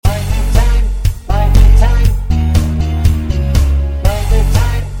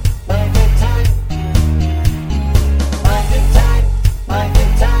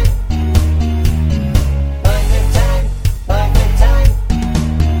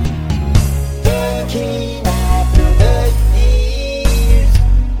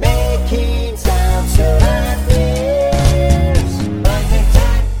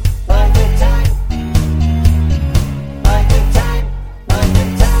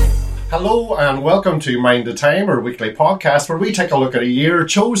Hello and welcome to Mind the Time, our weekly podcast where we take a look at a year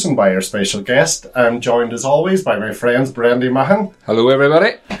chosen by our special guest. I'm joined as always by my friends Brendy Mahon. Hello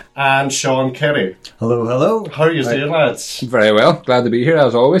everybody. And Sean Kerry. Hello, hello. How are you doing, lads? Very well. Glad to be here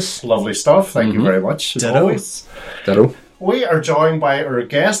as always. Lovely stuff. Thank you very much. As always. Ditto. We are joined by our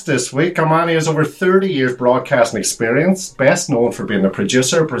guest this week. A man who has over 30 years broadcasting experience, best known for being the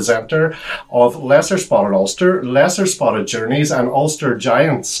producer, presenter of Lesser Spotted Ulster, Lesser Spotted Journeys and Ulster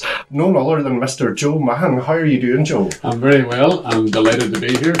Giants. None other than Mr. Joe Mahon. How are you doing, Joe? I'm very well. I'm delighted to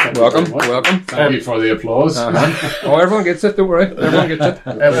be here. Welcome. Thank you for the applause. Oh, everyone gets it, don't worry. Everyone gets it.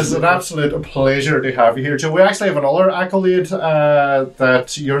 It is an absolute pleasure to have you here, Joe. We actually have another accolade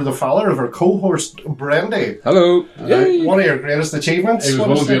that you're the father of our co-host, Brendy. Hello. Yay. One of your greatest achievements. He was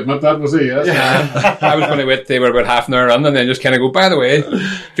willing to admit that, was he? Yes. Yeah. I was going to wait, they were about half an hour in and then just kind of go, by the way,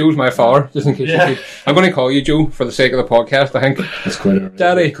 Joe's my father, just in case you keep. I'm going to call you Joe for the sake of the podcast, I think. That's quite alright.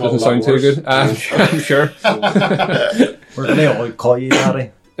 Daddy doesn't sound too good. I'm sure. We're going to all call you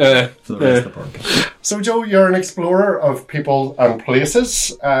Daddy for the rest of the podcast. So, Joe, you're an explorer of people and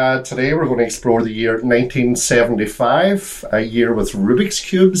places. Today we're going to explore the year 1975, a year with Rubik's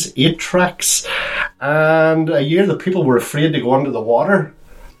Cubes, 8 tracks, and a year that people were afraid to go under the water,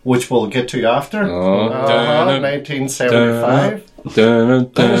 which we'll get to after. 1975.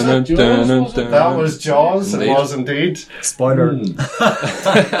 That was Jaws, it was indeed. Spoiler.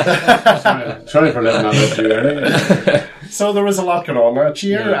 Sorry for letting that out too early. So there was a lot going on that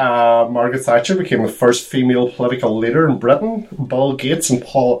year. Margaret Thatcher became the first female political leader in Britain. Bill Gates and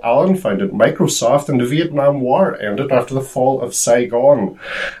Paul Allen founded Microsoft, and the Vietnam War ended after the fall of Saigon.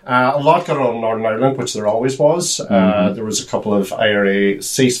 A lot going on in Northern Ireland, which there always was. There was a couple of IRA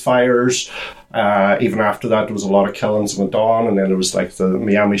ceasefires. Even after that, there was a lot of killings went on, and then there was like the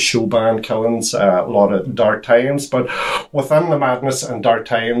Miami show band killings, a lot of dark times. But within the madness and dark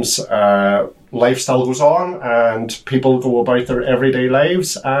times, life still goes on, and people go about their everyday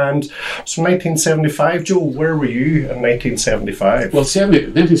lives. And so 1975, Joe, where were you in 1975? Well,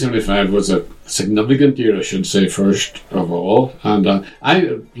 1975 was a significant year, I should say, first of all. And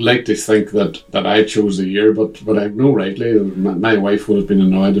I like to think that I chose the year, but I know rightly, my wife would have been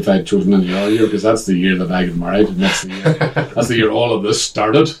annoyed if I'd chosen any other year, because that's the year that I got married, and that's the year all of this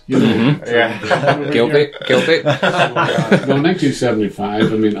started. You know? Guilty. No,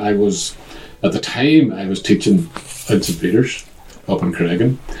 1975, I mean, at the time, I was teaching in St. Peter's up in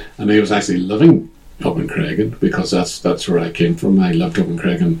Creggan, and I was actually living up in Creggan, because that's where I came from. I lived up in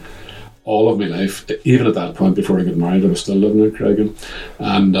Creggan all of my life. Even at that point, before I got married, I was still living in Creggan,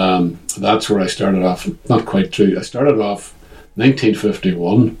 and that's where I started off. Not quite true. I started off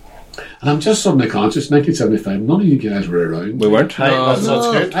 1951. And I'm just suddenly conscious, 1975, none of you guys were around. We weren't. That's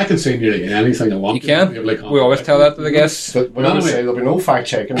good. I can say nearly anything I want. You can. We always tell that to the guests. But we're going to say there'll be no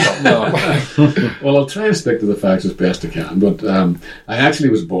fact-checking. No. Well, I'll try and stick to the facts as best I can. But I actually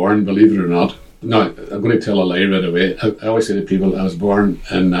was born, believe it or not. No, I'm going to tell a lie right away. I always say to people, I was born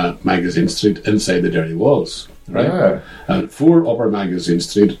in Magazine Street, inside the Derry walls. Right? 4 Upper Magazine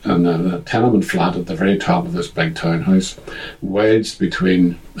Street, and a tenement flat at the very top of this big townhouse, wedged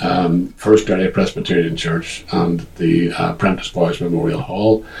between First Derry Presbyterian Church and the Prentice Boys Memorial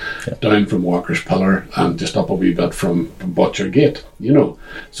Hall, down from Walker's Pillar, and just up a wee bit from Butcher Gate, you know.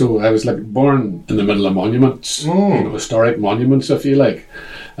 So I was like born in the middle of monuments, historic monuments, if you like.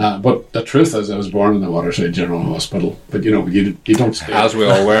 But the truth is, I was born in the Waterside General Hospital. But you know, you don't say, as we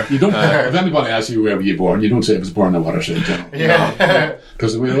all were. You don't. If anybody asks you where were you born, you don't say I was born in the Waterside General.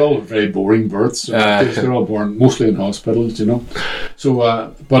 Because we were all very boring births. So they're all born mostly in hospitals, you know.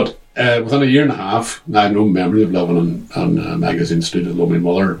 So, but within a year and a half, I have no memory of living on Magazine Street, although my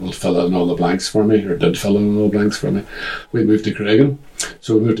mother will fill in all the blanks for me, or did fill in all the blanks for me. We moved to Creggan.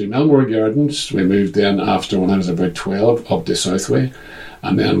 So we moved to Melmore Gardens. We moved then after, when I was about 12, up to Southway.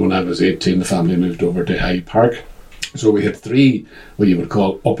 And then when I was 18, the family moved over to Hyde Park. So we had 3, what you would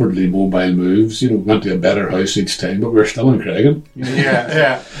call upwardly mobile moves. You know, went to a better house each time, but we were still in Creggan. You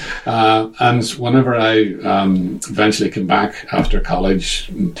know? And whenever I eventually came back after college,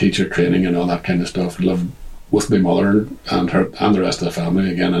 and teacher training and all that kind of stuff, I lived with my mother and the rest of the family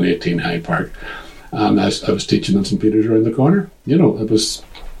again in 18 Hyde Park. And I was teaching in St. Peter's around the corner. You know, it's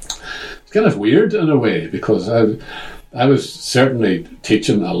kind of weird in a way, because I was certainly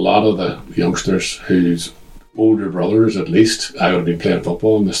teaching a lot of the youngsters whose older brothers, at least, I would have been playing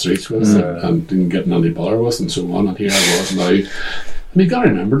football in the streets with and didn't get any bother with, and so on. And here I was now. I mean, you got to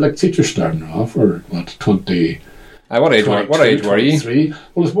remember, like, teachers starting off were, 20, What age were you? 23. Well,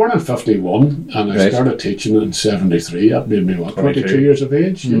 I was born in 51, and I started teaching in 73. That made me, 22 years of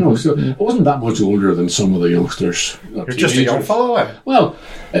age, you know. So I wasn't that much older than some of the youngsters. You're just a young fellow. Well,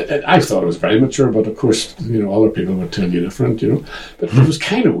 I thought it was very mature, but of course, you know, other people would tell you different, you know. But it was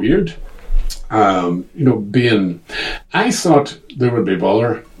kind of weird, you know, I thought there would be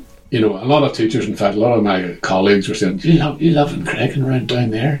bother. You know, a lot of teachers, in fact, a lot of my colleagues were saying, you love in Craigan around down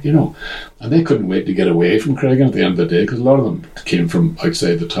there, you know. And they couldn't wait to get away from Craigan at the end of the day, because a lot of them came from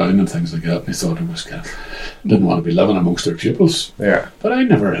outside the town and things like that, and they thought it was kind of, didn't want to be living amongst their pupils. Yeah. But I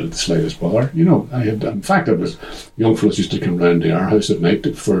never had the slightest bother, you know. In fact, it was, young fellows used to come round to our house at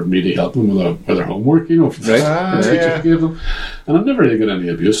night for me to help them with their homework, you know, the teachers gave them. And I never really got any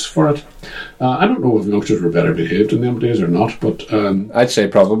abuse for it. I don't know if youngsters were better behaved in them days or not, but I'd say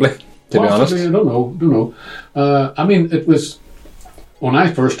probably, to be honest. I don't know. I mean, it was when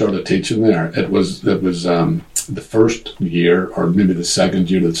I first started teaching there. It was the first year, or maybe the second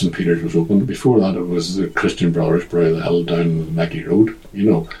year, that St. Peter's was opened. Before that, it was the Christian Brothers Brow the Hill down the Mickey Road,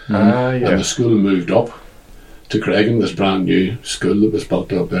 you know. And the school moved up to Craigan, this brand new school that was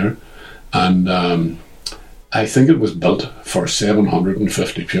built up there, and I think it was built for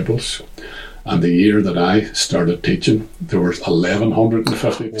 750 pupils. And the year that I started teaching, there was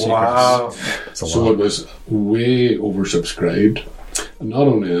 1,150 pupils. Wow. So it was way oversubscribed. And not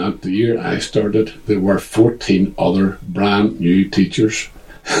only that, the year I started, there were 14 other brand new teachers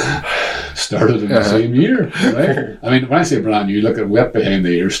started in the same year, right? I mean, when I say brand new, look at wet behind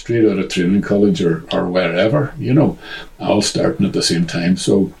the ears, straight out of training college or wherever, you know, all starting at the same time.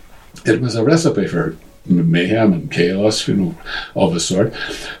 So it was a recipe for mayhem and chaos, you know, of a sort.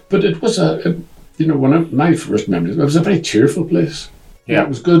 But it was my first memories, it was a very cheerful place. Yeah, it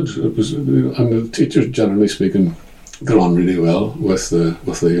was good. It was, and the teachers, generally speaking, got on really well with the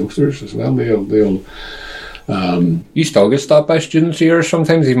youngsters as well. They all. You still get stopped by students of yours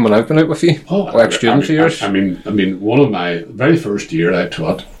sometimes, even when I've been out with you. Students of yours. I mean, one of my very first year I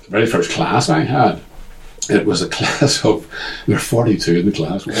taught, the very first class I had. It was a class of, there were 42 in the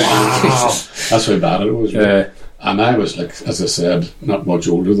class. Wow! That's how bad it was. And I was, like, as I said, not much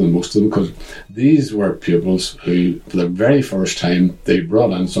older than most of them, because these were pupils who, for the very first time, they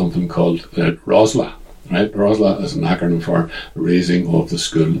brought in something called ROSLA. Right? ROSLA is an acronym for Raising of the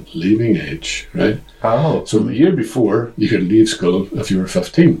School Leaving Age. Right? Oh. So the year before, you could leave school if you were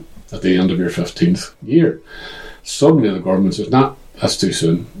 15, at the end of your 15th year. Suddenly the government says, nah, that's too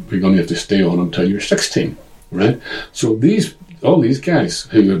soon. We're going to have to stay on until you're 16, right? So all these guys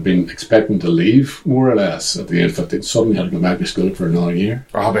who had been expecting to leave, more or less, at the age of 15, suddenly had to go back to school for another year.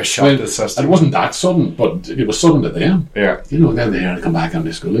 Oh, they shot the system. It wasn't that sudden, but it was sudden to them. Yeah. You know, then they had to come back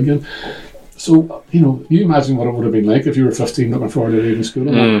into school again. So, you know, you imagine what it would have been like if you were 15 looking forward to leaving school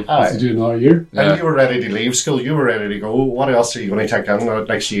and to do another year. And you were ready to leave school, you were ready to go. What else are you going to take in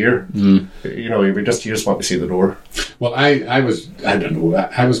next year? You know, you just want to see the door. Well, I was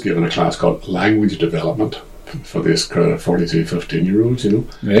given a class called Language Development for this crowd of 42, 15-year-olds, you know.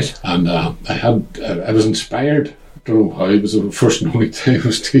 Right. And I was inspired. I don't know how, it was the first and only time I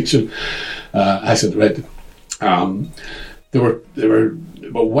was teaching. I said, right, there were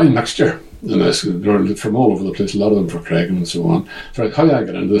a wide mixture in this. They were from all over the place, a lot of them from Craigan and so on. So how did I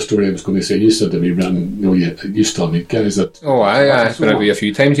get into the story? I was going to say, you said to me, Brendan, you know, you still meet guys that... Oh, I've been away a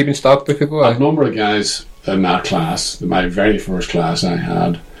few times. You've been stopped by people. A number of guys in that class, my very first class I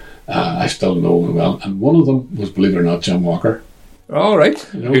had, I still know well. And one of them was, believe it or not, Jim Walker. Oh, right.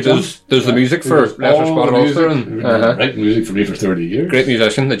 You know, who does the music for Leicester Squad Ulster and writing music for me for 30 years. Great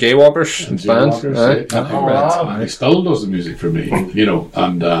musician, the Jaywalkers and band. And he still does the music for me, you know.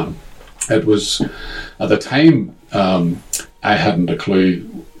 And it was, at the time, I hadn't a clue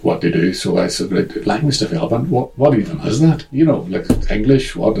what to do, so I said, right, language development, what even is that? You know, like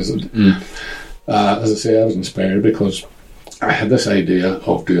English, what is it? As I say, I was inspired because I had this idea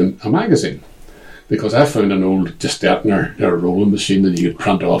of doing a magazine. Because I found an old Gestetner, a rolling machine that you could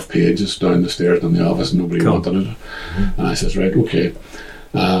print off pages down the stairs in the office, and nobody wanted it. And I said, right, okay,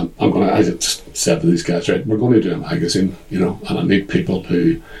 I just said to these guys, right, we're going to do a magazine, you know, and I need people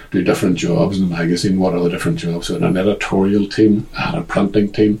who do different jobs in the magazine. What are the different jobs? So I had an editorial team, I had a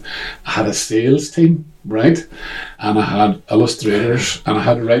printing team, I had a sales team, right? And I had illustrators, and I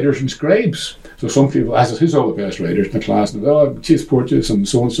had writers and scribes. So some people, I said, who's all the best writers in the class? And Chase Porteous and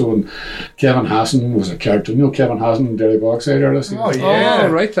so-and-so, and Kevin Hassan was a cartoon. You know Kevin Hassan, Derry Boxside artist? Oh, yeah. Oh,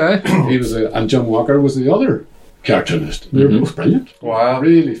 right, He was and Jim Walker was the other cartoonist. They were both brilliant. Wow.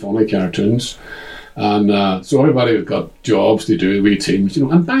 Really funny cartoons. And so everybody got jobs to do, wee teams,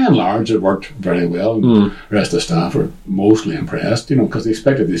 and by and large it worked very well. And the rest of the staff were mostly impressed, because they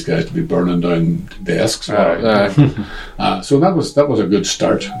expected these guys to be burning down desks. So that was a good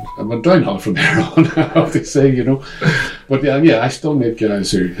start. I went downhill from there on, I have to say, But I still meet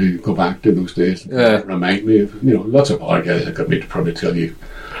guys who go back to those days and remind me of, lots of other guys I could meet to probably tell you.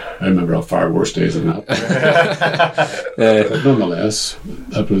 I remember how far worse days than that. But nonetheless,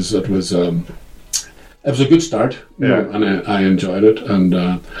 it was a good start, and I enjoyed it. And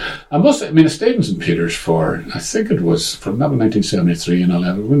I stayed in St. Peter's for, I think it was from 1973 and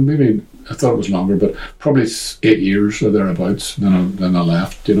 11. Maybe I thought it was longer, but probably 8 years or thereabouts. Then I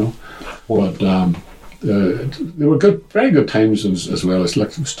left, But they were good, very good times as well. It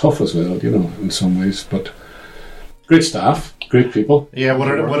was tough as well, in some ways. But great staff. Great people. Yeah, would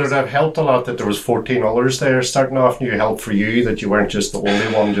it have helped a lot that there was 14 others there starting off? New help for you that you weren't just the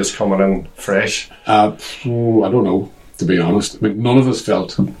only one just coming in fresh? I don't know, to be honest. None of us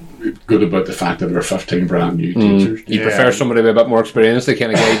felt good about the fact that there were 15 brand new teachers. You prefer somebody with a bit more experience to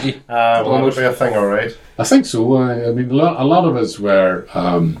kind of guide you? That would be a thing, all right. I think so. A lot of us were.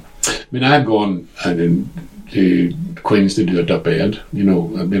 I'd gone to Queen's to do a dip ed. I'd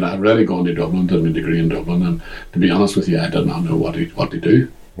already gone to Dublin, did my degree in Dublin, and to be honest with you, I did not know what to do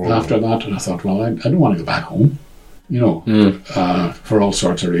after that. And I thought, well, I don't want to go back home, for all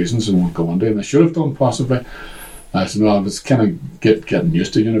sorts of reasons, and won't go on to. And I should have done possibly. I said, no, I was kind of getting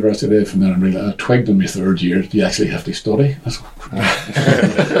used to university life, and then I twigged in my third year, you actually have to study. So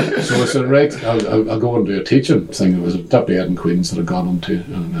I said, right, I'll go and do a teaching thing. It was a dip ed in Queen's that I got into,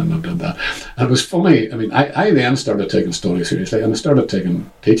 and I did that. And it was funny, I then started taking study seriously, and I started taking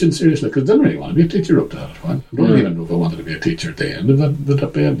teaching seriously, because I didn't really want to be a teacher up to that point. I don't even know if I wanted to be a teacher at the end of the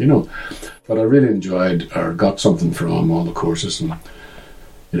dip ed, But I really enjoyed, or got something from all the courses, and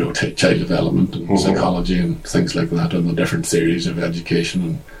child development and psychology and things like that, and the different theories of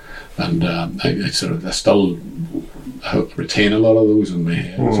education, and I still retain a lot of those in my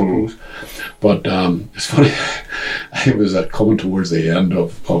head, I suppose. But it's funny, I was coming towards the end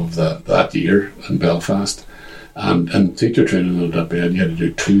of that year in Belfast, and teacher training at that bed, you had to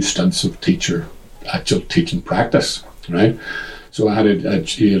do 2 stints of actual teaching practice, right? So you had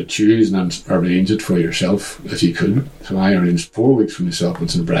to choose and arrange it for yourself if you could. So I arranged 4 weeks for myself in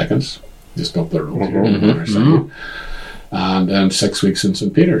St. Brackens, just up the road here on the other side, and then 6 weeks in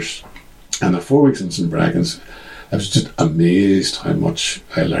St. Peter's. And the 4 weeks in St. Brackens, I was just amazed how much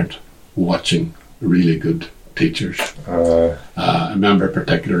I learnt watching really good teachers. I remember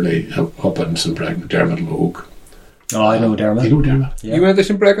particularly up in St. Brackens, Dermot Logue. Oh, I know Dermot. You know Dermot? Yeah. You went to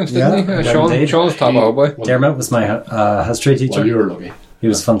St. Brackens, didn't you? Sean's top boy. Dermot was my history teacher. Well, you were lucky. He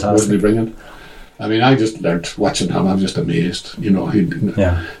was fantastic. Wasn't he brilliant? I just learnt watching him. I'm just amazed.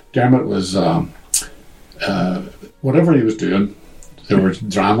 Dermot was whatever he was doing, there was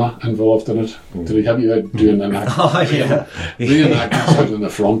drama involved in it. Did he have you out doing an act? Oh, yeah. Reenacting out in the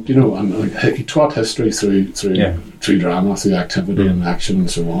front, and he taught history through drama, through activity and action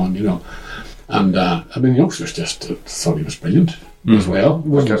and so on, And youngsters just thought he was brilliant as well. It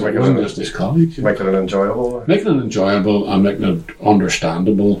wasn't just his colleagues. Making it enjoyable. Making it enjoyable and making it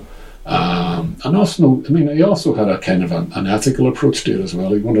understandable. And also, he also had a kind of an ethical approach to it as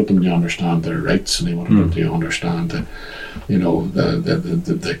well. He wanted them to understand their rights, and he wanted them to understand the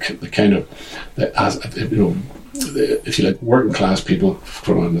kind of, if you like, working class people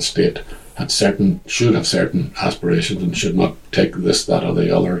from the state should have certain aspirations and should not take this, that, or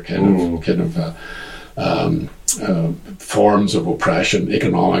the other kind of forms of oppression,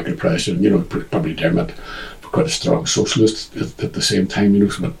 economic oppression. Probably Dermot, quite a strong socialist at the same time,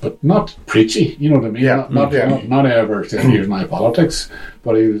 but not preachy. You know what I mean? Yeah. Not ever saying here's my politics,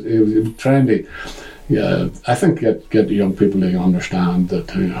 but he was trying to. Yeah, I think get young people to understand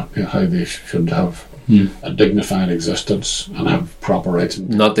that how they should have a dignified existence and have proper rights.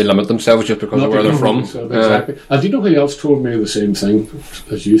 Not to limit themselves just because of where they're from. Exactly. And do you know who else told me the same thing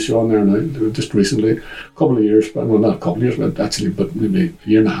as you, Sean, there now? Just recently, a couple of years, well, not a couple of years, but maybe a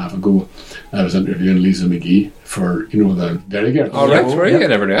year and a half ago, I was interviewing Lisa McGee for, the Dairy Girl. Oh, right, sorry, I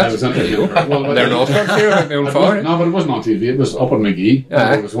never knew that. I was interviewing her. Well, they're not here about my own fire. No, but it wasn't on TV, it was up in McGee.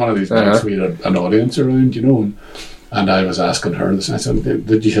 It was one of these nights we had an audience around, and I was asking her this. I said,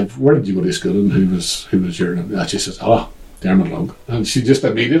 where did you go to school, and who was your? And she says, Dermot Logue, and she just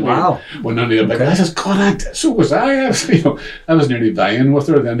immediately went on the big. I says, God, so was I. I was nearly dying with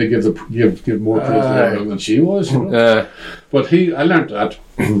her. Then to give more credit to Dermot than she was. But I learnt that.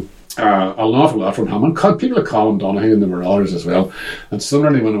 An awful lot from him, and people like Colin Donaghy, and there were others as well. And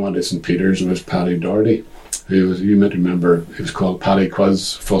similarly, when I went to St. Peter's, it was Paddy Doherty, you might remember, he was called Paddy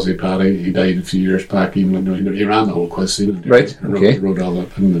Quiz, Fuzzy Paddy. He died a few years back. He ran the whole quiz scene. Right. Okay. Wrote all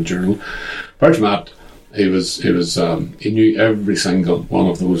that in the journal. Apart from that, he knew every single one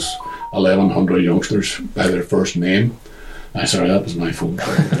of those 1,100 youngsters by their first name. Sorry, that was my phone.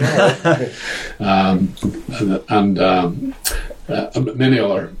 And many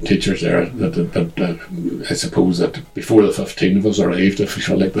other teachers there that I suppose that before the 15 of us arrived, if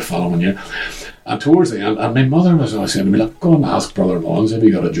you like, the following year. And towards the end, and my mother was always saying to me, "Look, go and ask Brother Mahon if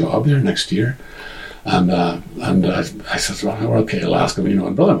he got a job there next year." And I said, "Well, okay, I'll ask him."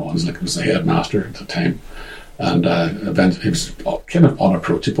 And Brother Mahon's was the headmaster at the time. And he was kind of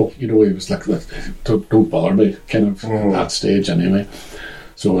unapproachable. He was like, don't bother me, kind of at that stage anyway.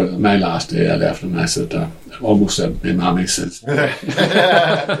 So my last day I left him and I said, almost said, my mommy says, he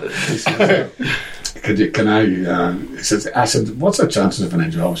says, I said, what's the chances of any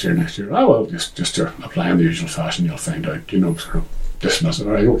jobs here next year? Oh, well, just apply in the usual fashion, you'll find out, sort of dismiss it.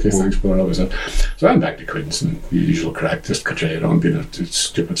 All right, okay, thanks, but that was it. So I went back to Queens and the usual crack, just carried on being a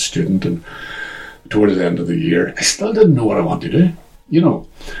stupid student. And towards the end of the year, I still didn't know what I wanted to do,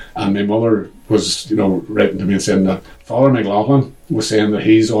 And my mother was, writing to me and saying that Father McLaughlin was saying that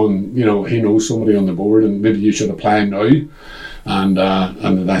he's on, he knows somebody on the board and maybe you should apply now. And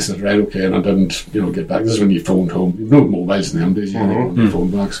I said, right, okay, and I didn't, get back. This is when you phoned home. No mobiles in them days, you had your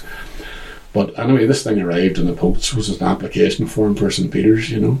phone box. But anyway, this thing arrived in the post. Was an application form for St. Peter's,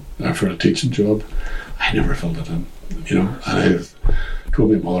 for a teaching job. I never filled it in, and I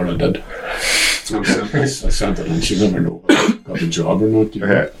told my mother I did. I sent it in. She never knew if I got the job or not.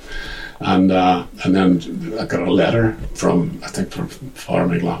 And then I got a letter from Father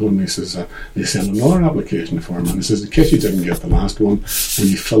McLaughlin. He says, they sent another application form, and he says, in case you didn't get the last one, when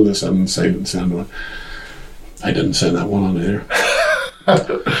you fill this in and sign it and send it, I didn't send that one on either.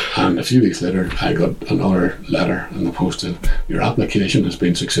 And a few weeks later, I got another letter in the post that your application has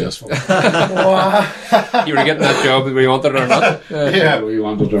been successful. You were getting that job whether you wanted it or not. Whether you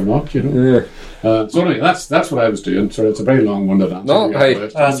wanted it or not, Yeah. So anyway, that's what I was doing. So it's a very long-winded answer. No, hey,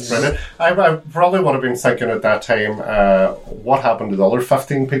 that's brilliant. I probably would have been thinking at that time, what happened to the other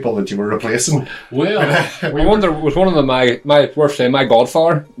 15 people that you were replacing? Well, I wonder, was one of them my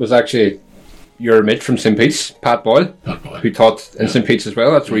godfather was actually your mate from St. Pete's, Pat Boyle, who taught in St. Pete's as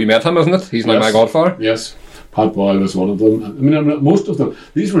well. That's where you met him, isn't it? He's now my godfather. Yes. Pat Boyle was one of them. I mean, most of them,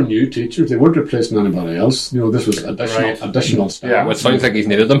 these were new teachers. They weren't replacing anybody else. This was additional staff. Yeah, well, it sounds like he's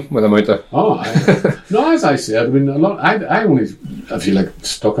needed them with them out there. No, as I said, I mean, I only, if you like,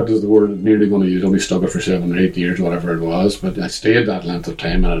 stuck it is the word I'm nearly going to use, only stuck it for 7 or 8 years, whatever it was, but I stayed that length of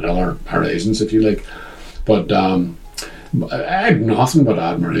time and at other horizons, if you like. But I had nothing but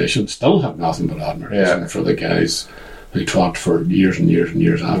admiration, still have nothing but admiration for the guys who taught for years and years and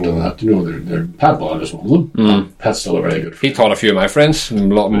years after that. They're Pat Boyle is one of them. Pat's still a very good friend. He taught a few of my friends,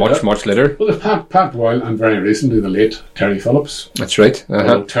 much later. Well, there's Pat Boyle and very recently the late Terry Phillips. That's right.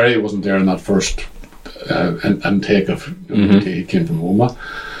 Well, Terry wasn't there in that first intake of he came from Oma.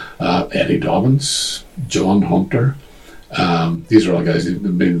 Eddie Dobbins, John Hunter. These are all guys. The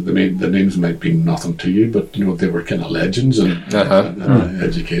names might be nothing to you, but they were kind of legends in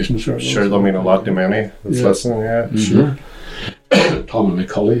education. Sure, they'll mean a lot to many that's listening. Yeah, sure. Tommy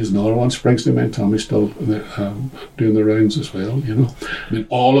McCulley is another one. Springs to mind. Tommy's still doing the rounds as well. I mean,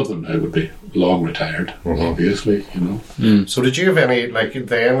 all of them now would be long retired, obviously. So, did you have any, like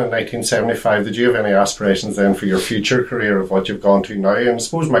then in 1975? Did you have any aspirations then for your future career of what you've gone to now? And I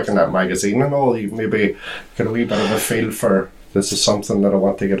suppose making that magazine and all, you maybe got a wee bit of a feel for this is something that I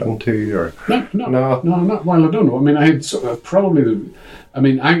want to get into, or no, not well. I don't know. I mean, I had probably.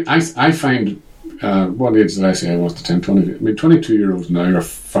 I find. What age did I say I was at the time? 20. I mean, 22-year-olds now are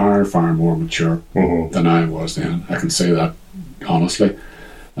far, far more mature than I was then. I can say that honestly,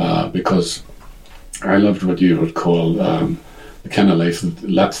 because I lived what you would call the kind of life that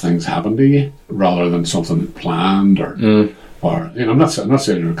lets things happen to you rather than something planned or I'm not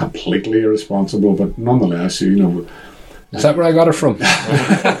saying you're completely irresponsible, but nonetheless, is that where I got it from?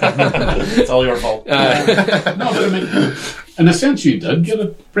 It's all your fault. No, but I mean, in a sense, you did get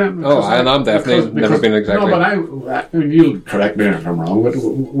it, Brent. I'm definitely never been exactly. No, but I mean, you'll correct me if I'm wrong, but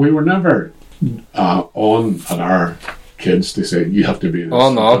we were never on at our kids to say you have to be this,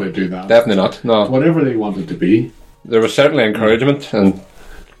 you have to do that. Definitely not. No, whatever they wanted to be. There was certainly encouragement,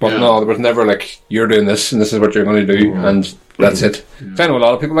 but no, there was never like you're doing this and this is what you're going to do, and that's it. I know a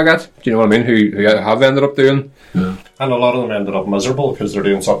lot of people like that. Do you know what I mean? Who have ended up doing And a lot of them ended up miserable because they're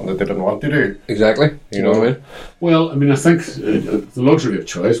doing something that they didn't want to do. Exactly. You know what I mean? Well, I mean, I think the luxury of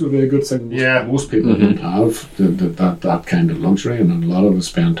choice would be a good thing. Most people don't have that kind of luxury, and a lot of us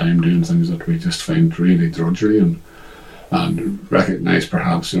spend time doing things that we just find really drudgery and recognise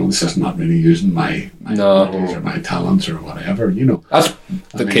perhaps, this is not really using my abilities or my talents or whatever, That's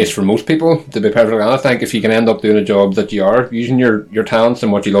the case for most people, to be perfectly honest. I think if you can end up doing a job that you are using your talents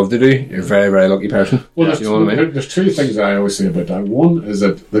and what you love to do, you're a very, very lucky person. Well, you know what I mean? There's two things I always say about that. One is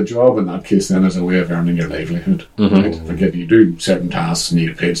that the job in that case then is a way of earning your livelihood. Right? Forget you do certain tasks and you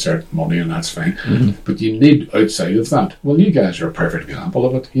get paid certain money, and that's fine. But you need outside of that. Well, you guys are a perfect example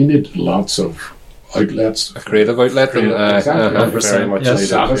of it. You need lots of outlets, a creative outlet, exactly. Very much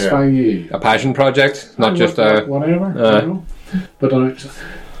satisfy you, a passion project, not just whatever. But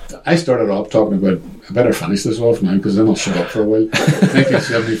I started off talking about. I better finish this off now because then I'll shut up for a while.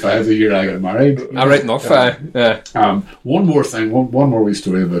 1975, the year I got married. Right enough. One more thing, one more wee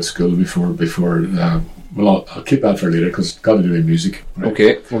story about school before. Well, I'll keep that for later because it's got to do with music. Right?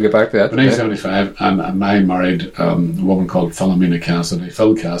 Okay, we'll get back to that. In 1975, and I married a woman called Philomena Cassidy.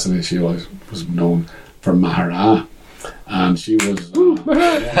 Phil Cassidy, she was known for Mahara. And she was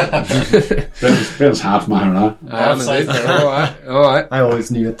Ben's half Mahara. I always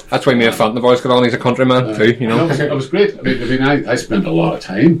knew it. That's why me and Fanta boys got on. He's a countryman too, It was great. I spent a lot of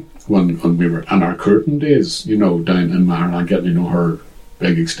time when we were in our curtain days, down in Mahara, getting to know her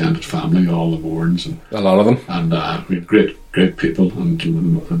big extended family, all the Mahons, and a lot of them, and we had great people, and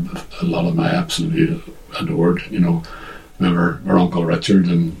a lot of them I absolutely adored. Remember our Uncle Richard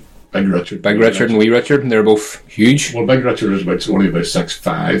and Big Richard and Wee Richard, and they're both huge. Well, Big Richard was only about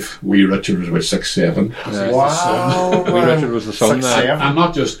 6'5". Wee Richard was about 6'7". Wow! Wee Richard was the son. I'm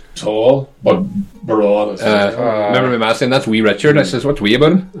not just tall, but broad. Remember my ma saying that's Wee Richard? I says, what's wee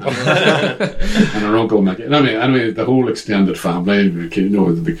about him? And our uncle Mickey. Anyway, the whole extended family,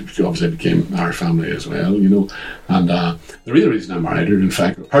 obviously became our family as well. And the real reason I married her, in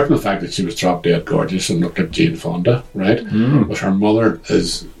fact, apart from the fact that she was drop dead gorgeous and looked like Jane Fonda, right, was her mother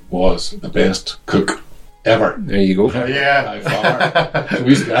was the best cook ever. There you go. Yeah. By far. So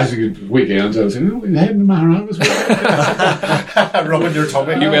we used to, as weekends, I was saying, we're heading to Mahara as well. Rubbing your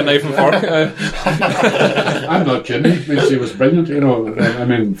tummy. You went knife and fork. I'm not kidding. She was brilliant.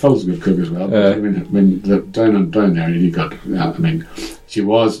 Phil's a good cook as well. But, down there, you got.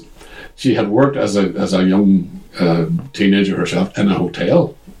 She had worked as a young teenager herself in a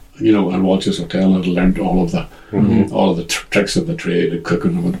hotel. And Walsh's Hotel, and had learned all of the tricks of the trade of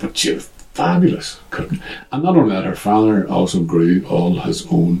cooking. But she was fabulous cook. And not only that, her father also grew all his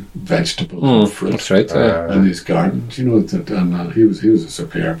own vegetables and fruit. That's right. In his gardens, and he was a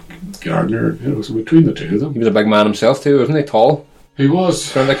superb gardener. So between the two of them, he was a big man himself too, wasn't he? Tall. He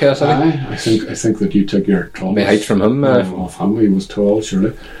was. I think that you took your tall height from him. Off him, he was tall,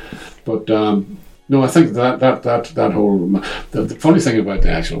 surely. But no, I think that whole the funny thing about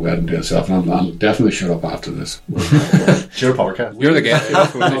the actual wedding day itself, and I'll definitely shut up after this. It's your podcast. You're the guest.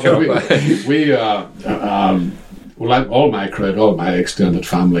 All my crowd, all my extended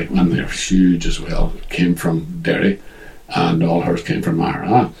family, and they're huge as well, came from Derry, and all hers came from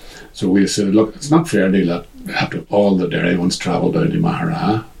Mahara. So we said, look, it's not fair to have all the Derry ones travel down to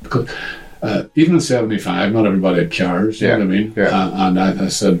Mahara, because even in 75, not everybody had cars, you know what I mean? Yeah. And I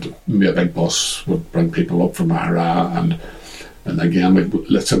said, maybe a big bus would bring people up from Mahara, and again,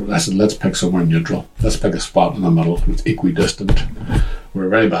 let's pick somewhere neutral. Let's pick a spot in the middle. It's equidistant. We're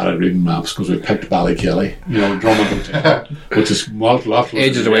very bad at reading maps because we picked Ballykelly, Drummond, which is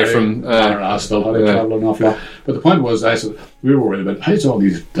ages away from Mahara. Still had to travel an awful lot. But the point was, I said, we were worried about how's all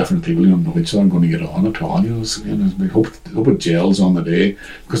these different people who don't know each other going to get on at all. We hope it gels on the day,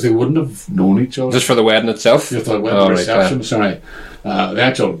 because they wouldn't have known each other. Just for the wedding itself? Just for the wedding reception, sorry. The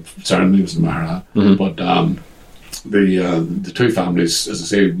actual ceremony was in Mahara, but the two families, as I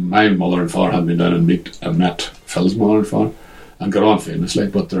say, my mother and father had been down and met Phil's mother and father and got on famously,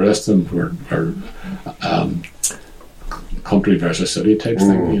 but the rest of them were country versus city type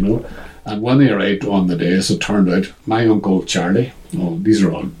thing, And when they arrived on the day, as it turned out, my Uncle Charlie, these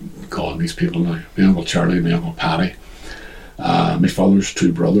are all gone, these people now, my Uncle Charlie and my Uncle Paddy, my father's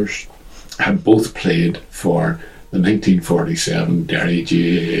two brothers, had both played for the 1947 Derry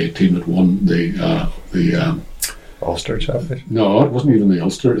GAA team that won the Ulster Championship? No, it wasn't even the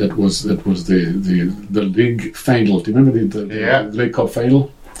Ulster. It was the league final. Do you remember the League Cup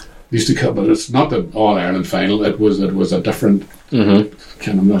final? They used to come, but it's not the All Ireland final. It was a different. I'm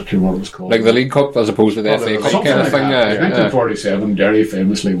not sure what it was called. Like the League Cup as opposed to the FA Cup kind of thing. 1947, Derry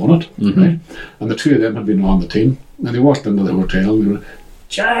famously won it, right? And the two of them had been on the team, and they walked into the hotel. And they were,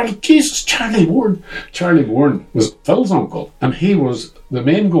 Charlie Moore. Charlie Moore was Phil's uncle, and he was the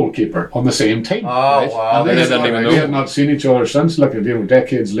main goalkeeper on the same team. Oh, wow. And they had not seen each other since, like,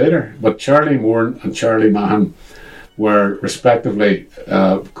 decades later. But Charlie Moore and Charlie Mahon were respectively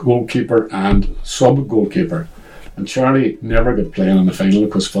goalkeeper and sub-goalkeeper. And Charlie never got playing in the final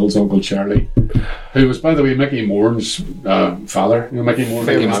because Phil's uncle Charlie, who was, by the way, Mickey Moore's father. Mickey Moore,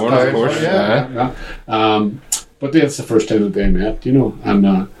 of course. Yeah. But that's the first time that they met,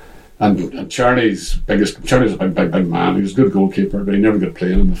 and Charlie's a big man. He was a good goalkeeper, but he never got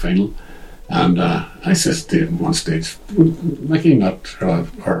playing in the final. And I says to him one stage, Mickey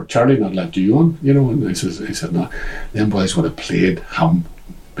or Charlie not let you on, and he said, no, them boys would have played him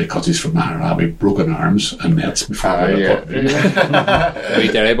because he's from Maharabi, broken arms and nets before We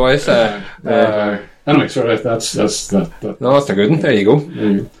Derry boys. Anyway, sorry, that's that. No, that's a good one. There you go.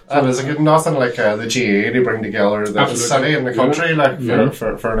 That is a good nothing like the GA to bring together the city and the country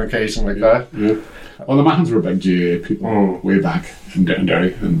for an occasion like that. Yeah. Well, the Mahons were big GA people way back in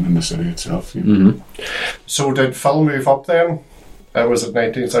Derry in the city itself. So did Phil move up then? Was it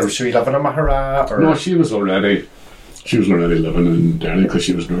 19? So was she living in Mahara? Or? No, she was already living in Derry because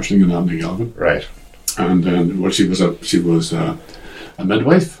she was nursing in Galvin. Right. And then she was a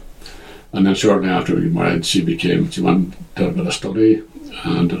midwife. And then shortly after we got married, she went to a bit of study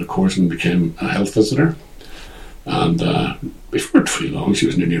and did a course and became a health visitor. And before too long, she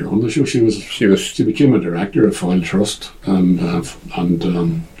was nearly around the show. She became a director of Foyle Trust and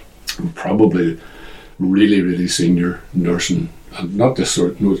probably really, really senior nursing, and not just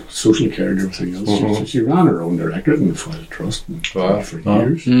social care and everything else. She ran her own directorate in the Foyle Trust for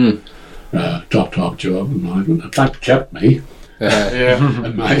years. Top job in management. In fact, kept me.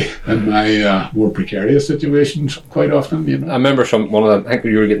 in my more precarious situations quite often. I remember one of them. I think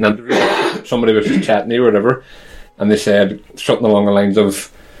you were getting interviewed. Somebody was just chatting to you or whatever, and they said something along the lines of,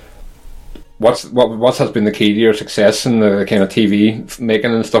 "What has been the key to your success in the kind of TV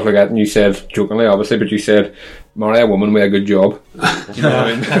making and stuff like that?" And you said, jokingly, obviously, but you said, "Marry a woman with a good job." You know what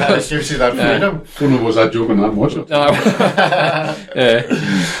I mean? That gives you that freedom. Don't know was that joking that much.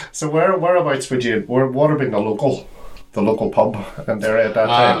 So whereabouts would you? What would have been the local pub in Derry at that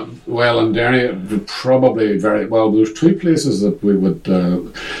time? Well, in Derry, probably very well. There's two places that we would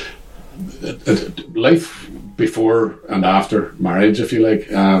life before and after marriage, if you like.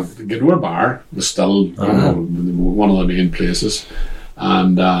 Gidwar Bar was still one of the main places,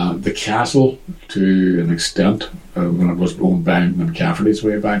 and the Castle to an extent when it was owned by the McCafferty's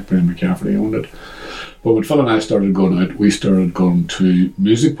way back. Brian McCafferty owned it. But when Phil and I started going out, we started going to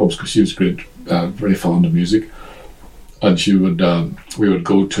music pubs because she was great, very fond of music. And we would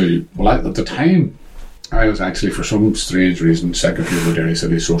go to, at the time, I was actually, for some strange reason, secretary of the Derry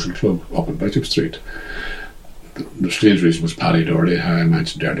City Social Club up on Bishop Street. The strange reason was Paddy Doherty, how I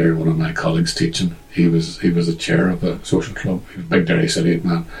mentioned earlier, one of my colleagues teaching. He was the chair of the social club. He was a big Derry City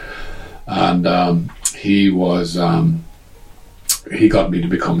man. And he got me to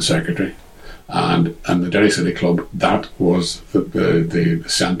become secretary. And the Derry City Club, that was the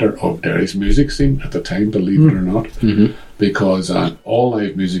centre of Derry's music scene at the time, believe it or not, because all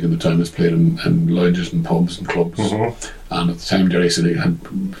live music in the town was played in lounges and pubs and clubs. And at the time, Derry City had,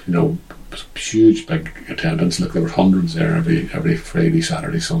 huge big attendance. Like there were hundreds there every Friday,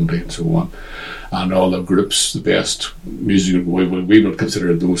 Saturday, Sunday, and so on. And all the groups, the best music we would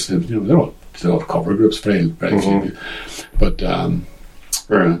consider those things. They're all cover groups, very cheap. But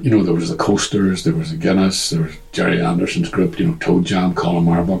there was the Coasters, there was the Guinness, there was Jerry Anderson's group, Toe Jam, Colin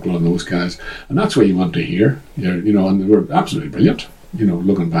Marbuckle, and those guys, and that's what you want to hear. And they were absolutely brilliant.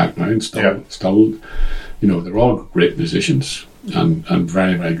 Looking back now, and still, they're all great musicians and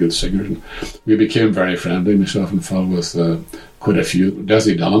very, very good singers. And we became very friendly, myself and Phil, with quite a few.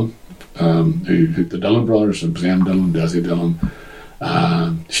 Desi Dillon, who the Dillon brothers, Sam Dillon, Desi Dillon.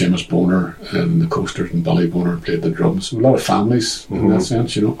 Seamus Boner and the Coasters and Billy Boner played the drums. So a lot of families in that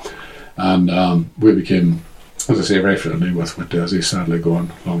sense, and we became, as I say, very friendly with Desi. Sadly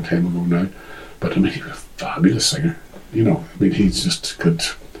gone a long time ago now, but he was a fabulous singer. He's just good.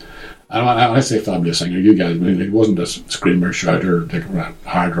 And when I say fabulous singer, you guys, he wasn't a screamer, shouter, like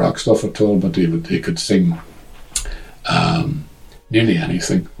hard rock stuff at all, but he could sing nearly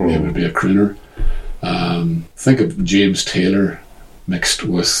anything. He would be a crooner. Think of James Taylor mixed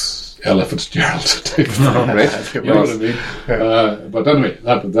with Ella Fitzgerald. You know what I mean? But anyway,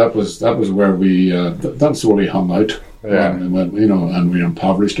 that was where that's where we hung out. And we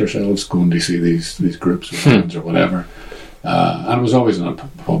impoverished ourselves going to see these groups or bands or whatever. And it was always in a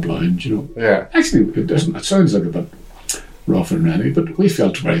pub lounge, Yeah. Actually, it sounds like a bit rough and ready, but we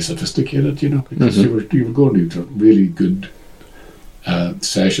felt very sophisticated, because you were going to really good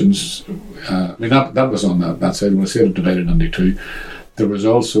sessions. I mean, that was on that side. When I said it divided into two, there was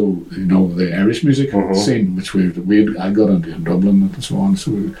also, the Irish music scene, which I got into in Dublin and so on.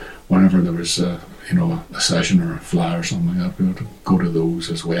 So whenever there was a session or a fly or something like that, we would go to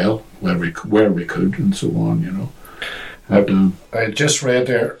those as well, where we could and so on. But, I just read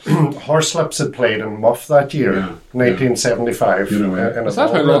there, Horselips had played in Muff that year, 1975. Is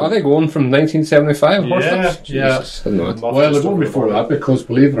that how long? Are they going from 1975? Yeah. Well, they're going before that because,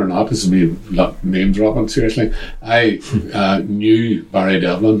 believe it or not, this is me name dropping, seriously. I knew Barry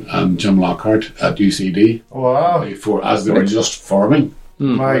Devlin and Jim Lockhart at UCD. Wow. As they were just forming.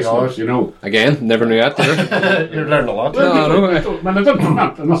 My God. Again, never knew that there. You're learning a lot.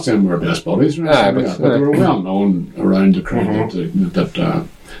 I'm not saying we were best buddies or anything like that, but they were well known around the crowd that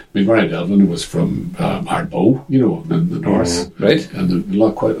Barry Devlin was from Ardbow, in the north. Right. And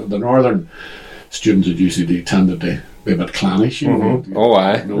the northern students at UCD tended to be a bit clannish, know each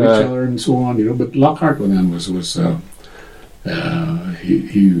other and so on, but Lockhart then was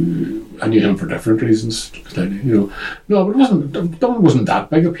I knew him for different reasons. No, but it wasn't. Dublin wasn't that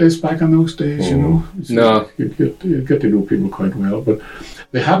big a place back in those days. No, you'd get to know people quite well, but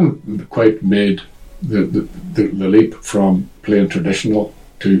they hadn't quite made the leap from playing traditional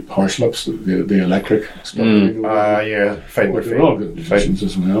to Horselips, the electric stuff. Fine. But they're all good musicians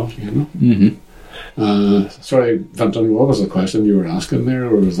as well. Sorry, Vinton, what was the question you were asking there,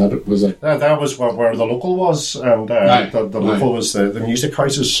 or was that? That was where the local was, and the local was the music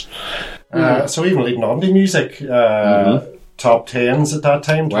houses. So even leading on to music, top tens at that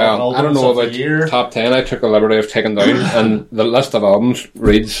time. Well, I don't know about top 10. I took a liberty of taking down, and the list of albums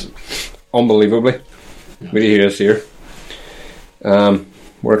reads unbelievably. What do you hear this here?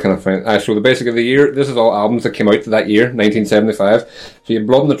 Where can I find it? So the basic of the year, this is all albums that came out that year, 1975. So you had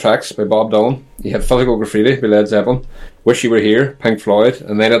Blood on the Tracks by Bob Dylan, you had Physical Graffiti by Led Zeppelin, Wish You Were Here, Pink Floyd,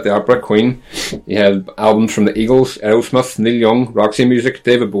 and then at the Opera, Queen. You had albums from the Eagles, Aerosmith, Neil Young, Roxy Music,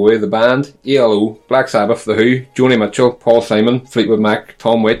 David Bowie, The Band, ELO, Black Sabbath, The Who, Joni Mitchell, Paul Simon, Fleetwood Mac,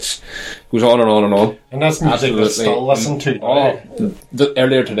 Tom Waits. Goes on and on and on. And that's music that's still listened to.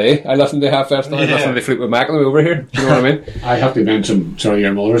 Earlier today, I listened to Half Fest. I listened to Fleetwood Mac on the way over here. Do you know what I mean? I have to mention,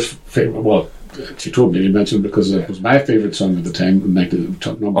 your mother's favourite. Well, she told me to mention because it was my favourite song at the time.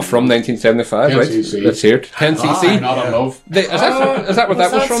 From 1975, right? Let's hear it. 10cc. Not in Love. Is that what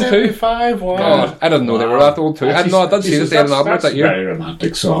that was from too? Wow. God, I didn't know they were that old too. I did see this album that year. That's a very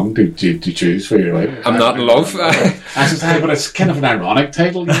romantic song to choose for your wife. I'm not in love. But it's kind of an ironic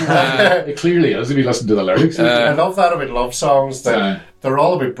title. It clearly is if you listen to the lyrics. I love that about love songs. They're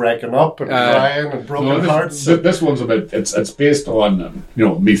all about breaking up and crying and broken hearts. This one's about it's based on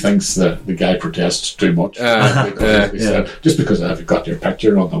methinks the guy protests too much just because I've got your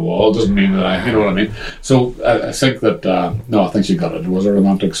picture on the wall doesn't mean that I, you know what I mean. So I think that I think she got it. It was a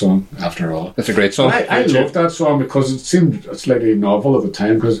romantic song after all. It's a great song. I loved that song because it seemed slightly novel at the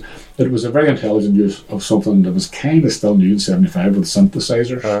time because it was a very intelligent use of something that was kind of still new in '75 with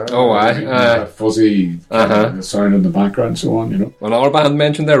synthesizer. That fuzzy sound in the background and so on. Another band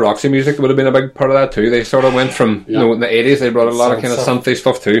mentioned there, Roxy Music, would have been a big part of that too. They sort of went from in the 80s they brought a lot of kind of synthy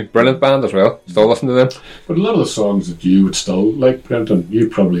stuff too. Brilliant band as well. Still listen to them. But a lot of the songs that you would still like, Brenton, you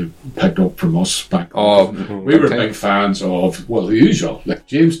probably picked up from us back then. We were big fans of the usual, like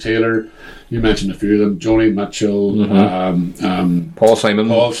James Taylor. You mentioned a few of them. Joni Mitchell, Paul Simon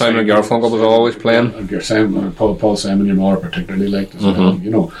and Garfunkel was always playing. Paul Simon, your mother particularly liked as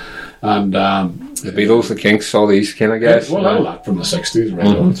well, and the Beatles, the Kinks, all these kind of guys. Well, all that from the '60s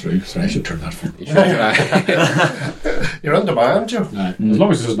right on through. So I should turn that for you. You're on demand, Joe. As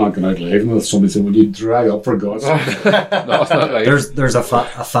long as it's not going out live, and somebody saying, "Will you drag up for God's sake?" No, it's not live. There's a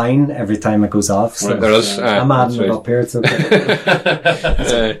fine every time it goes off. So there is. I'm adding it up here. It's okay.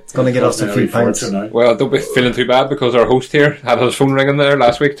 It's going to get us a few points. Well, don't be feeling too bad because our host here had his phone ringing there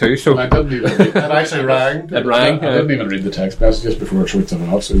last week too. So I didn't even read it actually rang. It rang. I didn't even read the text message just before it switched it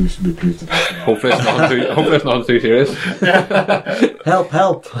off, so we should be pleased. Hopefully it's not too serious.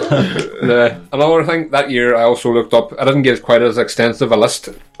 Help. Another thing, that year I also looked up, I didn't get quite as extensive a list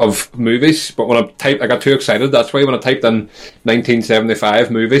of movies, but when I got too excited, that's why when I typed in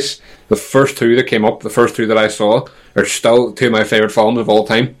 1975 movies, the first two that came up, the first two that I saw, are still two of my favourite films of all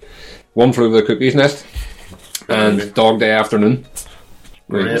time. One Flew Over the Cuckoo's Nest and Dog Day Afternoon.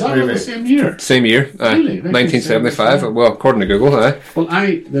 Was that the same year? Same year, really? 1975. Well, according to Google, Well,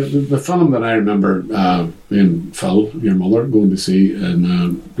 the film that I remember me and Phil, your mother, going to see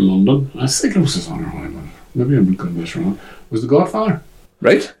in London, I think it was his honour, maybe I'm getting this wrong, was The Godfather.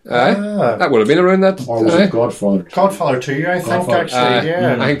 Right? Aye. That would have been around that. Or was it Godfather? Godfather 2, I think, Godfather. actually.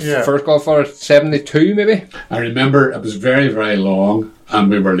 Yeah. I think first Godfather 72 maybe. I remember it was very, very long, and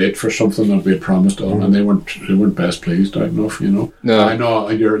we were late for something that we had promised on, and they weren't best pleased out enough, you know. No. I know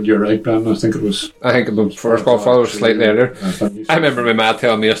you're right, Ben. I think it was. I think the first Godfather was slightly earlier. I remember my ma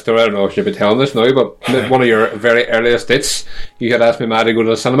telling me a story. I don't know if she'd be telling this now, but one of your very earliest dates, you had asked my ma to go to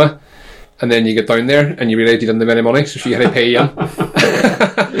the cinema, and then you get down there and you realise you didn't have any money, so she had to pay you.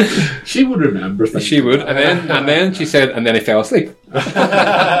 She would remember things. She would, and then she said, and then he fell asleep. Still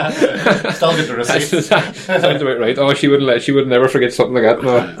get the receipt. Sounds about right. Oh, she would never forget something like that.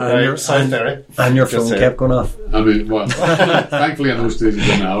 No. And your phone kept going off. I mean, well, thankfully in those days you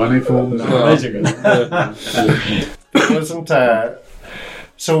didn't have any phones. Wasn't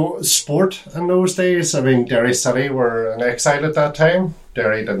so sport in those days? I mean, Derry City were in exile at that time.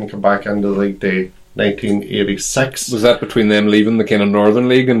 Derry didn't come back into the league till 1986. Was that between them leaving the kind of Northern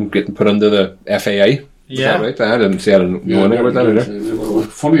League and getting put into the FAI? Yeah, right. I didn't know anything about that either.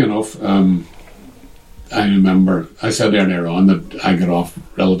 Funny enough, I remember I said earlier on that I got off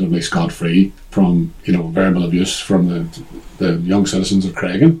relatively scot-free from verbal abuse from the young citizens of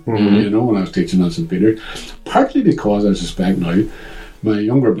Craigan. When I was teaching at St. Peter, partly because I suspect now my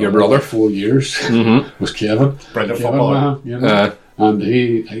younger brother, your brother, 4 years, was Kevin. Brilliant footballer. And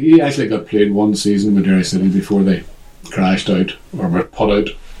he actually got played one season with Derry City before they crashed out or were put out.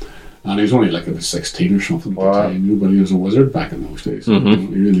 And he was only like about 16 or something at the time. But he was a wizard back in those days. He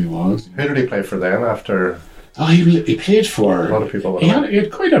really was. Who did he play for then after? Oh, he played for a lot of people. He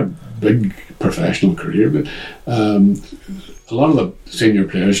had quite a big professional career, but a lot of the senior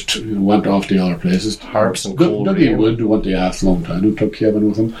players went off to other places. Harps and Dougie Wood went to Athlone Town and took Kevin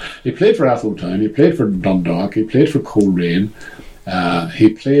with him. He played for Athlone Town. He played for Dundalk. He played for Coleraine. He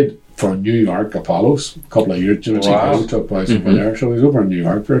played for New York Apollos a couple of years. He took place over there, so he was over in New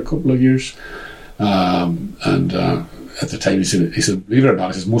York for a couple of years. At the time, he said, believe it or not,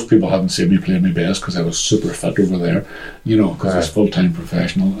 he says, most people haven't seen me play my best because I was super fit over there, because I was full-time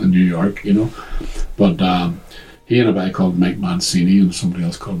professional in New York, But he and a guy called Mike Mancini and somebody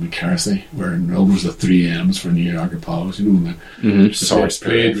else called McCarthy were always the 3 M's for New York Apollos, and they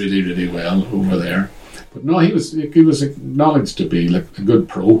played really, really well over there. But no, he was acknowledged to be like a good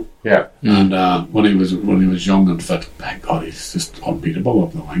pro. Yeah. And when he was young and fit, thank God, he's just unbeatable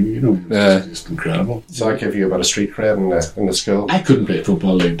up the wing. He was just incredible. So I give you a bit of street cred in the school. I couldn't play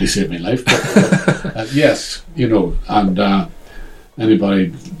football; they saved my life. But, yes, and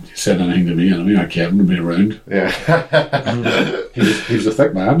anybody said anything to me, or Kevin would be around. Yeah. he was a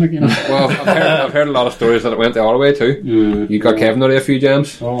thick man, Well, I've heard a lot of stories that it went the other way too. You got Kevin out of a few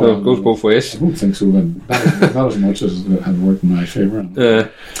jams, so it goes both ways. I don't think so. Not as much as it had worked in my favour.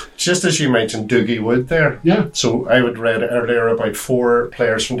 Just as you mentioned Dougie Wood there. Yeah. So I would read earlier about 4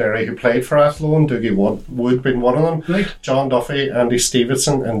 players from Derry who played for Athlone. Dougie Wood being one of them. Right. John Duffy, Andy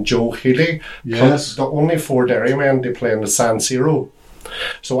Stevenson and Joe Healy. Yes. The only 4 Derry men to play in the San Siro.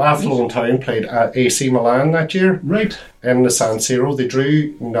 So Athlone Town played at AC Milan that year. Right. In the San Siro. They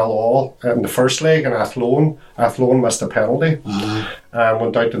drew 0-0 in the first leg in Athlone. Athlone missed a penalty.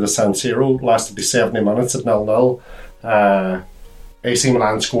 Went out to the San Siro. Lasted to 70 minutes at 0-0. AC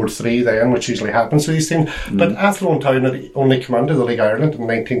Milan scored 3 then, which usually happens with these teams. But Athlone Town had only come into the League Ireland in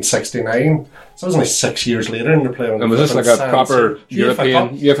 1969. So it was only 6 years later, and they're playing. And was this like a proper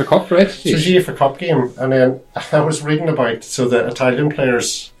European UEFA Cup, right? So it was a UEFA Cup game, and then I was reading about the Italian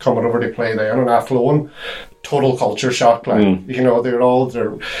players coming over to play then in Athlone. Total culture shock,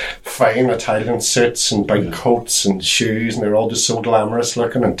 they're fine Italian suits and big coats and shoes, and they're all just so glamorous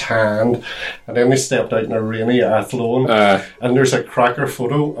looking and tanned. And then they stepped out in a rainy Athlone, and there's a cracker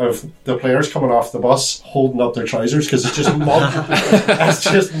photo of the players coming off the bus holding up their trousers because it's just mud. It's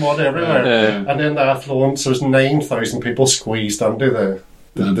just mud everywhere. And then the Athlone, so there's 9,000 people squeezed under the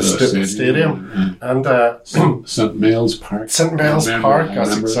stadium. And St. Mel's Park. St. Mel's Park,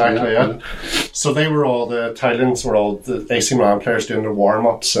 that's exactly it. So the Italians were all the AC Milan players doing their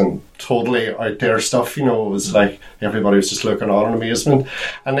warm-ups and totally out there stuff, it was like everybody was just looking on in amazement.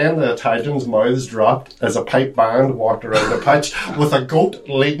 And then the Italians' mouths dropped as a pipe band walked around the pitch with a goat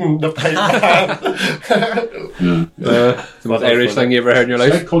leading the pipe band. The most Irish thing you ever heard in your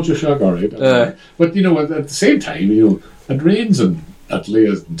life. It's like culture shock, alright. But at the same time, it rains in Italy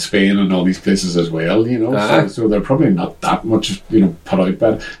and Spain and all these places as well, so they're probably not that much, put out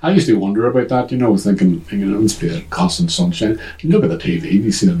bad. I used to wonder about that, thinking, it's been constant sunshine. You look at the TV and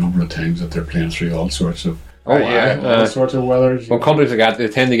you see the number of times that they're playing through all sorts of all sorts of weather. Well, countries like that, they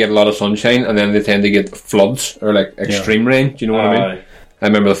tend to get a lot of sunshine and then they tend to get floods or like extreme rain, do you know what I mean? I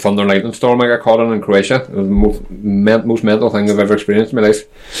remember the thunder and lightning storm I got caught in Croatia. It was the most mental thing I've ever experienced in my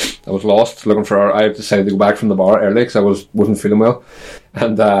life. I was lost looking for. I decided to go back from the bar early because I wasn't feeling well,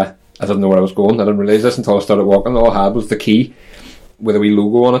 and I didn't know where I was going. I didn't realise this until I started walking. All I had was the key with a wee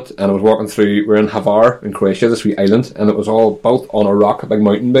logo on it, and I was walking through. We're in Hvar in Croatia, this wee island, and it was all built on a rock, a big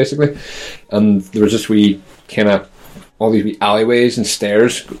mountain basically, and there was this wee kind of all these wee alleyways and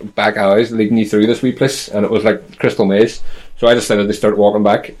stairs, back alleys leading you through this wee place, and it was like crystal maze. So I decided to start walking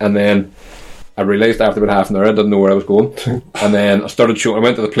back, and then I realised after about half an hour I didn't know where I was going. And then I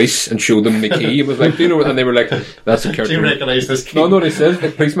went to the police and showed them the key. It was like, do you know what? And they were like, that's a cartoon. Do you recognise this key? No, they said,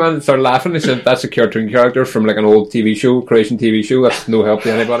 the policeman started laughing. They said, that's a cartoon character from like an old TV show, Croatian TV show. That's no help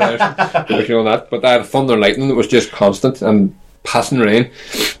to anybody else. They were showing that. But I had thunder and lightning that was just constant and passing rain.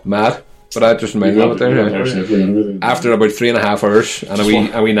 Mad. But I just reminded of it there. After about 3.5 hours and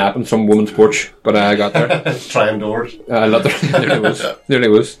a wee nap on some woman's porch, but I got there. Trying doors. Nearly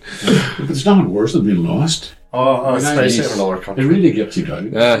was. It's nothing worse than being lost. Oh, especially in another country. It really gets you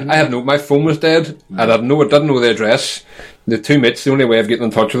down. I had my phone was dead. I didn't know the address. The two mates, the only way of getting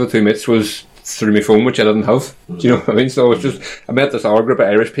in touch with the two mates was through my phone, which I didn't have. Do you know what I mean? So it was I met this other group of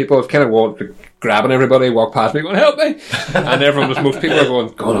Irish people. I was kind of grabbing everybody, walk past me, going, help me! And most people are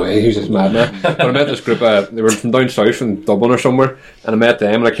going, go away, who's this madman? But I met this group they were from down south, from Dublin or somewhere, and I met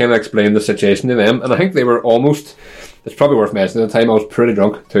them, and I kind of explained the situation to them, and I think they were almost... It's probably worth mentioning. At the time I was pretty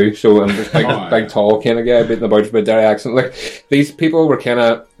drunk too, so I'm this big tall kind of guy beating about with my Derry accent. Like, these people were kind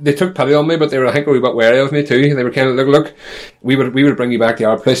of, they took pity on me, but they were, I think, a wee bit wary of me too. They were kind of look, we would bring you back to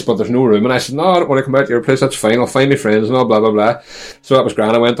our place, but there's no room. And I said, no, I don't want to come back to your place. That's fine. I'll find my friends and all, blah blah blah. So that was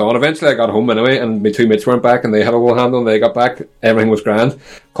grand. I went on. Eventually I got home anyway, and my two mates weren't back, and they had a whole handle. And they got back. Everything was grand. A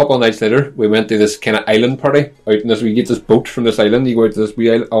couple of nights later, we went to this kind of island party out in this. We get this boat from this island. You go out to this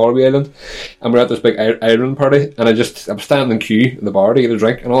wee island, and we're at this big island party. And I was standing in queue in the bar to get a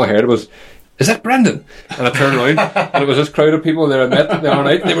drink, and all I heard was, is that Brendan? And I turned around, and it was this crowd of people there I met the other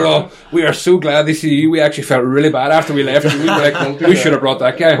night. They were all, we are so glad to see you. We actually felt really bad after we left. We were like, we should have brought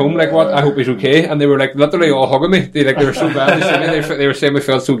that guy home. Like, what? I hope he's okay. And they were like, literally all hugging me. They were so glad to see me. They were saying we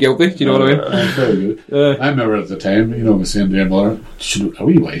felt so guilty. Do you know what I mean? Very good. I remember at the time, I was saying to your mother, are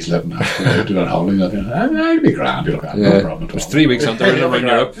we wise letting us do that holiday? I'd be grand. No problem at all. It was 3 weeks under around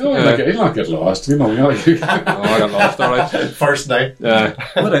Europe. He'll not get lost. I got lost, alright. First night.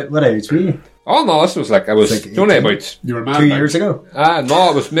 What age were you? Oh no, this was only about... You were 2 years ago? No,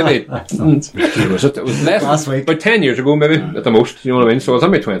 it was maybe... it was less... Last week. About 10 years ago, maybe, at the most, you know what I mean? So I was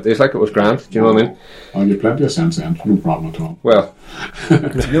in my 20s, like, it was grand, do you know what I mean? Oh, you had plenty of sense then, no problem at all. Well... You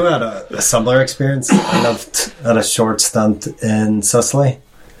know, I had a similar experience. I lived at a short stint in Sicily.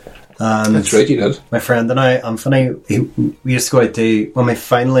 And that's right, you did. My friend and I, Anthony, we used to go out to... When we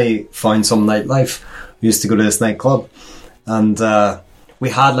finally found some nightlife, we used to go to this nightclub. And... we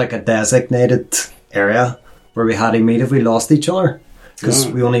had like a designated area where we had to meet if we lost each other, because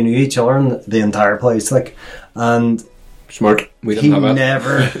we only knew each other in the entire place. Like, and smart. We didn't have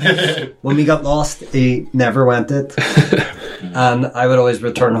never. When we got lost, he never went it, and I would always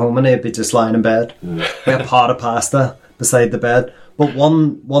return home and he'd be just lying in bed with a pot of pasta beside the bed. But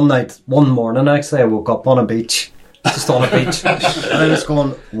one morning, actually, I woke up on a beach. Just on a beach, and I was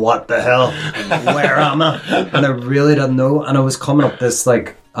going, what the hell, where am I? And I really didn't know. And I was coming up this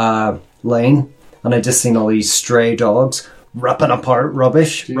like lane, and I just seen all these stray dogs ripping apart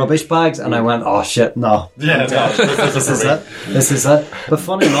rubbish bags, and I went, oh shit, no, this is it. But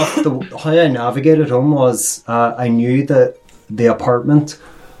funny enough, how I navigated home was I knew that the apartment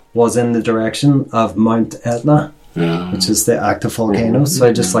was in the direction of Mount Etna, which is the active volcano. So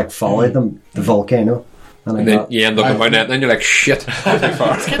I just like followed the volcano. And then you end up in Mount Etna and you're like, shit, too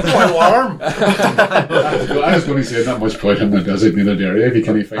far. It's getting quite warm. I was going to say, not much point in the designated area if you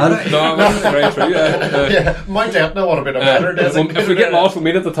can't find it. No, that's very true, yeah. Mount Etna would have been a better designated if we get lost, we'll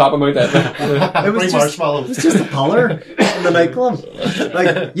meet at the top of Mount Etna. It was just a pillar in the nightclub.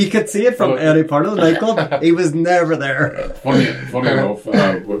 Like, you could see it from any part of the nightclub. He was never there. Funny enough,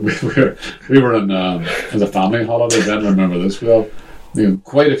 we were in as a family holiday then, I remember this well.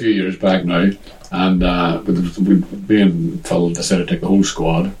 Quite a few years back now. And me and Phil decided to take the whole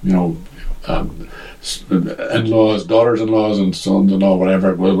squad, in-laws, daughters-in-laws and sons-in-law,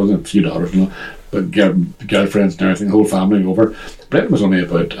 whatever. Well, it wasn't a few daughters-in-law, but girlfriends and everything, the whole family over. Brendan was only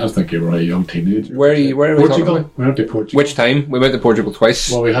about, I think you were a young teenager. Where are we Portugal? Talking about? We went to Portugal. Which time? We went to Portugal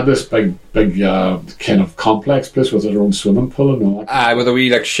twice. Well, we had this big kind of complex place with our own swimming pool and all that. With a wee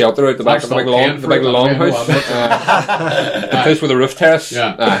like shelter out the back of the big longhouse. The place with a roof terrace.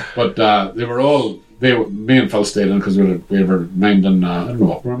 Yeah, but they were me and Phil stayed in because we were minding, I don't know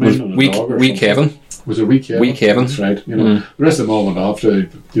what we were minding. Wee Kevin. Was it Wee Kevin? Wee Kevin. That's right. You know, the rest of them all went off to,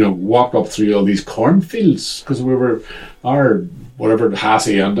 walk up through all these cornfields because our whatever the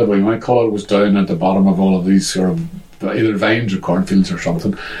hassy end of it, you might call it, was down at the bottom of all of these sort of either vines or cornfields or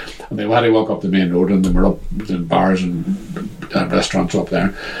something. And they had to walk up the main road, and they were up in bars and restaurants up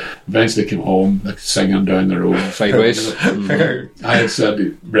there. Eventually came home, like, singing down the road Sideways. I had said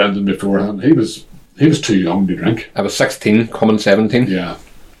to Brendan beforehand, he was too young to drink. I was 16, coming 17. Yeah.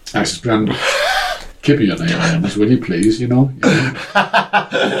 I said, Brendan, keep you an eye on this, will you please, and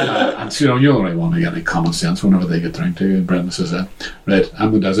you only want to get any common sense whenever they get drunk to you. And Brendan says, right,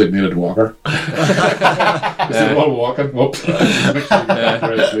 I'm the designated walker. They're all walking up.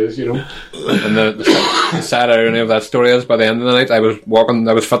 Right place, And the sad irony of that story is, by the end of the night, I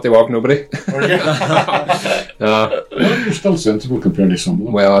was fit to walk nobody. Well, you're still sensible compared to some of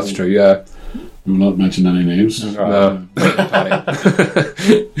them. Well, that's true, yeah. We will not mention any names. No.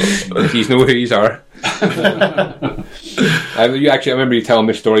 You know who you are. I remember you telling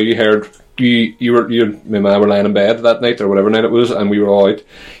me a story. You heard you were my man were lying in bed that night or whatever night it was, and we were all out,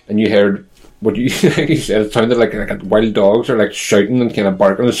 and you heard what you said. It sounded like wild dogs are like shouting and kind of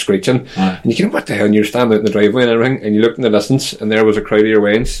barking and screeching, and you what the hell? And you're standing out in the driveway and everything, and you looked in the distance, and there was a crowd of your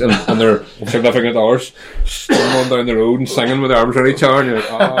wains and their significant others going down the road and singing with their arms around each other, and you're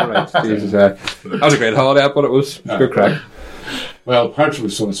like, oh right, Jesus, that was a great holiday, but it was good crack. Well, parts of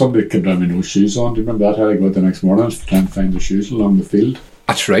it, somebody came down with no shoes on. Do you remember that? How I go out the next morning to try and find the shoes along the field?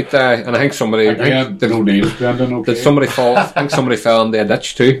 That's right, and I think somebody... no names, Brendan, okay. Did somebody fall? I think somebody fell in the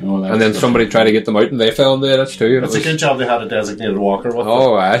ditch too, and then somebody tried to get them out and they fell in the ditch too. It's a good job they had a designated walker with them.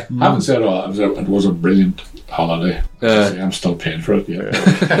 Oh, aye. I haven't said it was a brilliant holiday. I'm still paying for it, yeah.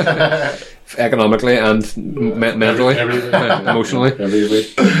 Economically and mentally, emotionally. Every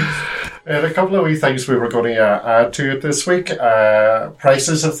week. And a couple of wee things we were going to add to it this week.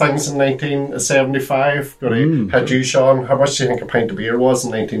 Prices of things in 1975. Had you, Sean, how much do you think a pint of beer was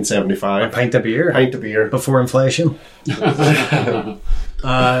in 1975? A pint of beer? Pint of beer. Before inflation?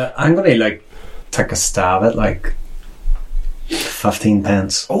 I'm going to take a stab at 15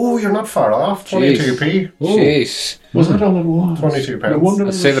 pence. Oh, you're not far off. 22p. Jeez. Was that all it was? 22 pence.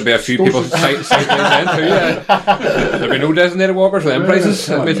 I'd say there'd be a few people cycling then too, yeah. There'd be no designated walkers with them prices,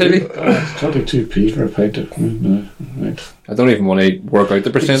 let me tell you. 22p for a pint of... Right. I don't even want to work out the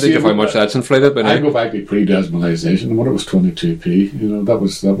percentage of how much that's inflated, but I go back to pre-decimalisation, and what it was 22p,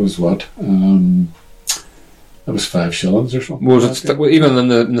 that was what? That was 5 shillings or something. Was it even in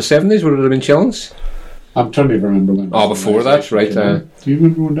the 70s? Would it have been shillings? I'm trying to remember when. Oh, before that, right? Do you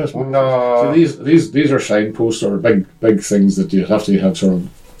remember when this? No. So these are signposts or big things that you have to have sort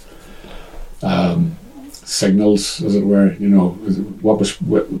of signals, as it were.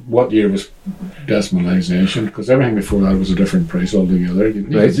 What year was decimalisation? Because everything before that was a different price altogether.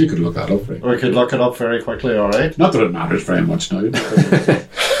 You could look that up. Right? We could look it up very quickly. All right. Not that it matters very much now.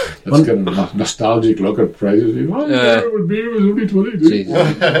 It's kind of a nostalgic look at prices. Beer was only 22.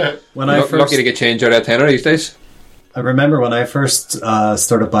 Lucky to get change out of a tenner these days. I remember when I first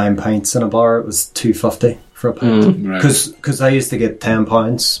started buying pints in a bar, it was $2.50 for a pint. Because I used to get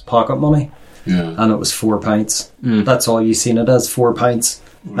 £10 pocket money, and it was 4 pints. That's all you seen it as, 4 pints.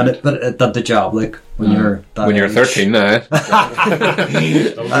 Right. But it did the job, when you're that when you're 13, that was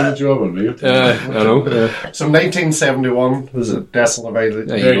a job on me. I know. So 1971 was a decimalisation.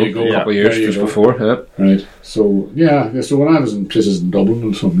 There you go. A couple of years just before. Yeah. Right. So when I was in places in Dublin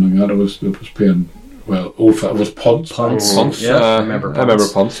and something like that, it was paying. Well, it was punts. Punts. Yeah, I remember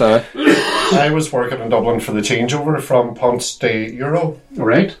punts. I was working in Dublin for the changeover from punts to euro.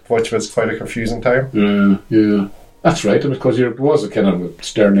 Right. Which was quite a confusing time. Yeah. That's right, because it was a kind of a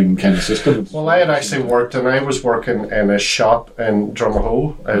sterling kind of system. Well, I had actually worked, and I was working in a shop in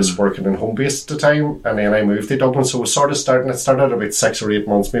Drumahoe. I was working in home base at the time, and then I moved to Dublin. So it was sort of it started about 6 or 8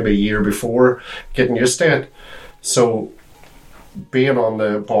 months, maybe a year before getting used to it. So being on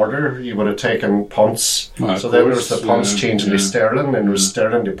the border, you would have taken punts. So then there was the punts changing to sterling, and there was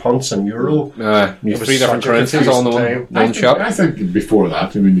sterling to punts and euro. You have 3 different currencies all in one shop. I think before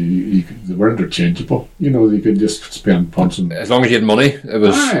that, they were interchangeable. You could just spend punts. As long as you had money, it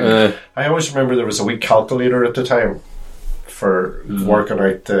was... I always remember there was a wee calculator at the time for working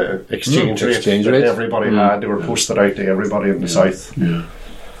out the exchange rate that everybody had. They were posted out to everybody in the south. Yeah.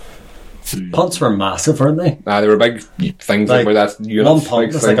 Punts were massive, weren't they? They were big things like that. One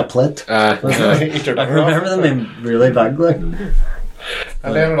punt was like a plate. I remember them being really big.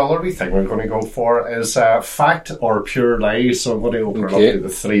 And then another wee thing we're going to go for is fact or pure lie. So I'm going to open it up to the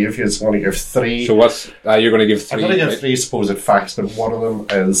 3 of you. I want to give 3. So what's you're going to give 3? I'm going to give 3 supposed facts, but one of them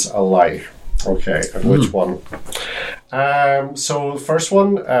is a lie. Okay, and which one? So the first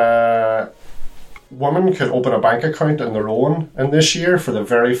one, women could open a bank account on their own in this year for the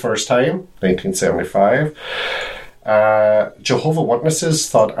very first time, 1975. Jehovah's Witnesses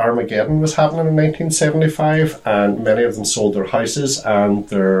thought Armageddon was happening in 1975, and many of them sold their houses and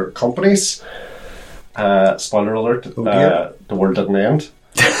their companies. Spoiler alert, the world didn't end.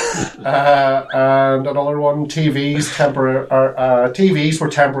 And another one, TVs were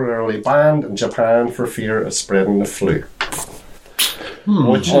temporarily banned in Japan for fear of spreading the flu.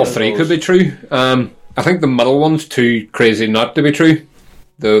 All three could be true. I think the middle one's too crazy not to be true.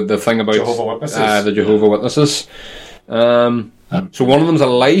 The thing about Jehovah's Witnesses. The Jehovah's Witnesses. So one of them's a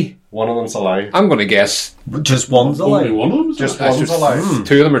lie. One of them's a lie. I'm going to guess Just one's a lie. Only one of them? Just one's a lie.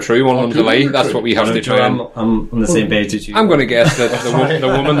 two of them are true. One of them's a lie. That's what we have to try. I'm on the same page as you. I'm going to guess that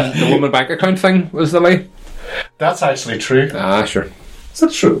the woman bank account thing was the lie. That's actually true. Sure. Is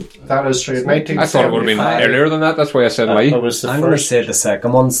that true? That is true. I thought it would have been earlier than that. That's why I said lie. That was the I'm going to first. say the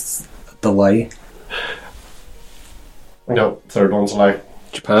second one's the lie. No, third one's a lie.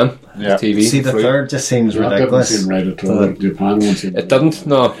 Japan. Yeah. TV. See, the free. third just seems That didn't ridiculous. seem right at all. The- Japan one seemed It didn't,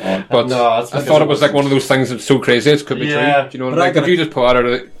 no. But No, that's I because thought it it was like one of those things that's so crazy it could be Yeah. true. Do you know what But I I mean? Did gotta- you just pull out of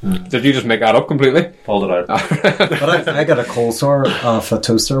it? Did you just make that up completely? pulled it out. But I got a cold sore off a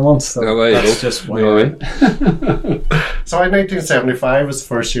toaster once. So No, there you that's go. just You know what I mean? So in 1975 was the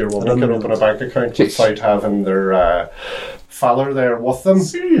first year women could open a bank account without having their father there with them.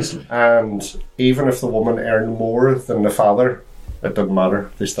 Seriously? And even if the woman earned more than the father, it didn't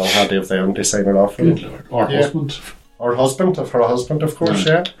matter. They still had to have them to sign it off for Good them. Lord. Or Yeah. husband. Or husband, if her husband, of course,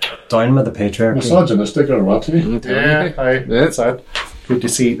 yeah. down with the patriarchy. Misogynistic or what? eh? Yeah, aye, that's it. Good to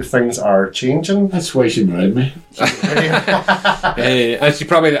see things are changing. That's why she married me. And she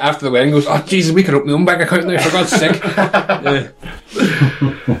probably, after the wedding, goes, "Oh, Jesus, we could open my own bank account now, for God's sake." Yeah.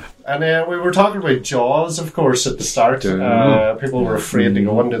 And we were talking about Jaws, of course, at the start. People were afraid to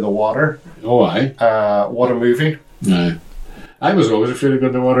go into the water. Oh, aye. What a movie. Aye. I was always afraid of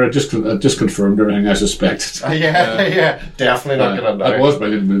going to the water. It just confirmed everything I suspected. Yeah, definitely not going to It was a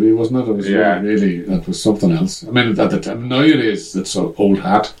brilliant movie, wasn't it? It was Yeah. really, that was something else. I mean, at the time, nowadays, it's an old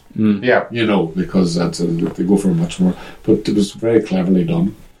hat, Yeah. you know, because they go for much more. But it was very cleverly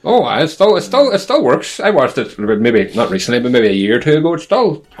done. Oh, it still works. I watched it maybe not recently, but maybe a year or two ago. It's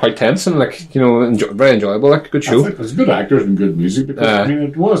still quite tense and very enjoyable. Like good I show. think it was good actors and good music because I mean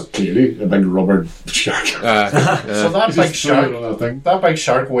it was clearly a big rubber shark. So that big shark, that big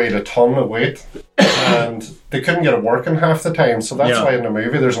shark weighed a ton of weight, and they couldn't get it working half the time. So that's why in the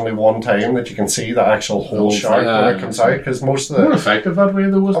movie there's only one time that you can see the actual whole shark when it comes out, because most of More the effective that way,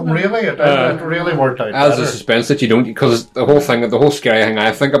 though, wasn't it? really it really worked out. As better. a suspense that you don't, because the whole scary thing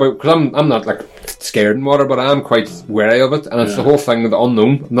I think about, because I'm not like scared in water, but I am quite wary of it, and it's the whole thing of the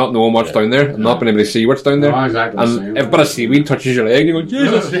unknown, not knowing what's down there, and not being able to see what's down there. No, exactly the And same. if a bit of seaweed touches your leg, you go,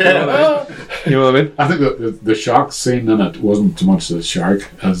 Jesus! You know what I mean? I think the shark scene in it wasn't so much the shark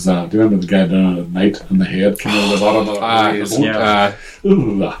as do you remember the guy down at night and the head came out of the bottom of the boat?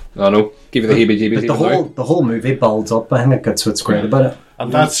 Ooh, I know. Give you the heebie-jeebies. But the whole movie builds up. I think that's what's great about it.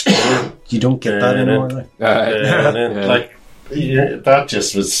 And that's You don't get that anymore. Like. that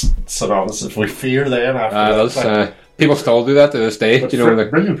just was synonymous with fear then after that. People still do that to this day. But You know, like,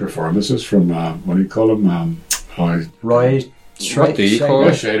 brilliant performances from what do you call him? Roy What do you call Roy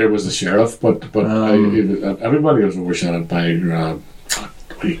it? Scheider was the sheriff, but everybody was overshadowed by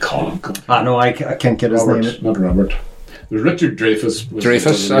what do you call him? no, I can't get his Robert, name. not Robert. There's Richard Dreyfuss.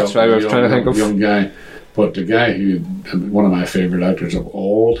 Dreyfuss, that's what I was trying to think of. Young guy, but the guy who one of my favourite actors of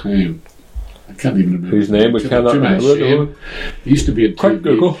all time. I can't even remember Whose name we cannot remember. Shame. He used to be at Quick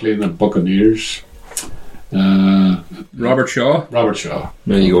Google. TV playing the Buccaneers. Robert Shaw. Robert Shaw.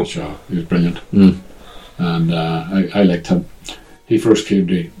 There you Robert go. Shaw. He was brilliant. And I liked him. He first came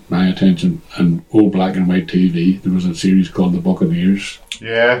to my attention on old black and white TV. There was a series called The Buccaneers.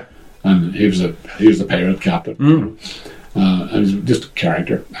 Yeah. And he was the pirate captain. And he was just a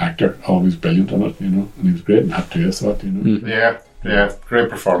character actor, always brilliant in it, you know. And he was great in that too, I thought, you know. Yeah, great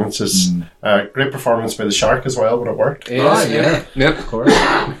performances. Great performance by the shark as well, but it worked. Yeah, Yep. of course.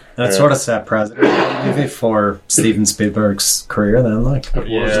 That sort of set precedent maybe for Steven Spielberg's career then, like. It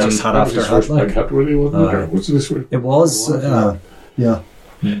was just hat that after was his hat, first like. big hit, really, wasn't it? Or was it his first? It was, yeah.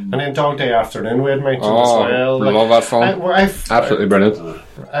 And then Dog Day Afternoon we had mentioned as Oh, well. love that film. I've Absolutely brilliant.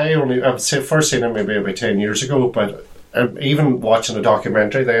 I've first seen it maybe about 10 years ago, but even watching a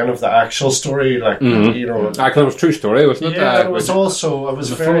documentary then of the actual story, like, you know. Actually, it was a true story, wasn't it? Yeah, it was also, it was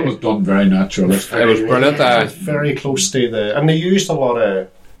The very, film was done very natural. It was brilliant. it was very close to and they used a lot of,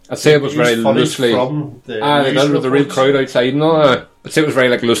 I'd say it was very used footage loosely. from the They news did with the real reports. crowd outside and all. I'd say it was very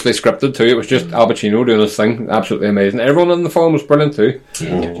like loosely scripted too. It was just Al Pacino doing his thing, absolutely amazing. Everyone in the film was brilliant too.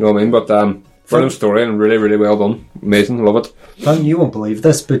 Yeah. You know what I mean? But Brilliant story and really, really well done. Amazing, love it. Fran, you won't believe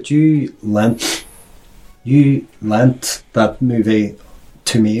this, but you lent that movie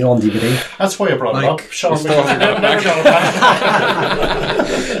to me on DVD. That's why I brought it up, Sean.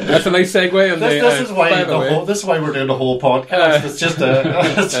 That's a nice segue. And this is why this is why we're doing the whole podcast. It's just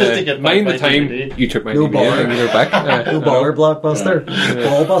to get mind the back time DVD. you took my No DVD bother. and you're back. No baller blockbuster,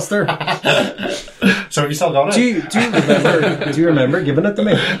 ballbuster. So you still got it? Do you remember giving it to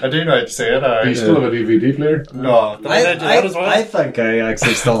me? I do know how to say it. Do you still have a DVD player? No, did I do that as well? I think I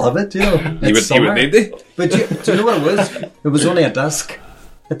actually still have it. You know, You would need it. But do you know what it was? It was only a disc.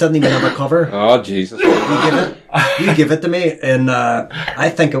 It didn't even have a cover. Oh, Jesus. You give it to me, and I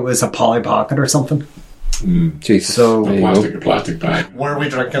think it was a Polly Pocket or something. Jesus. So There you go. Plastic bag. Were we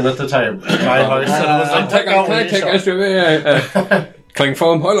drinking at the time? In my house. And it was Can I take this to me? Cling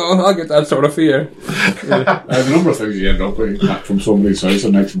film, hello, I'll get that sort of for you. I have a number of things you end up with back from somebody's house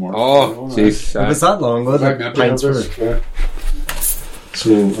the next morning. Oh, jeez. it was that long, wasn't it? Pints were-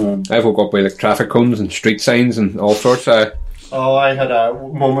 So, I woke up with like traffic cones and street signs and all sorts. Oh, I had a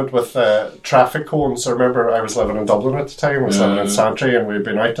moment with traffic cones. I remember I was living in Dublin at the time. I was living in Santry, and we'd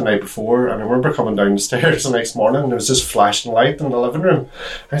been out the night before. And I remember coming down the stairs the next morning, and there was just flashing light in the living room.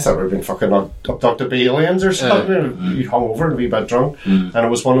 I thought we'd been fucking abducted by aliens or something. You hung over and a wee bit drunk, and it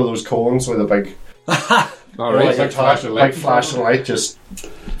was one of those cones with a big, All right. like flashing light, just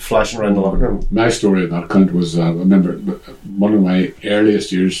flashing around the living room. my story at that count was, I remember one of my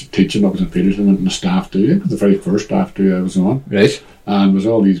earliest years teaching up in Peterson went in the staff do. It was the very first staff do I was on. Right. And it was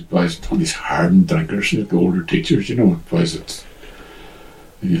all these boys, all these hardened drinkers, the older teachers, boys that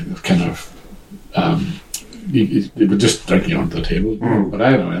kind of, they would just drink you onto the table. But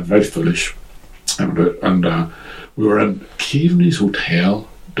I was very foolish. And we were in Keaveney's Hotel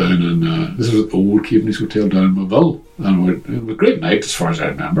down in, this was the old Keaveney's Hotel down in Mobile. And it was a great night as far as I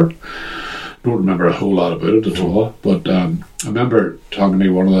remember. Don't remember a whole lot about it at all. But I remember talking to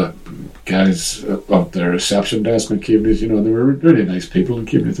one of the guys up their reception desk in Keaveney's, they were really nice people in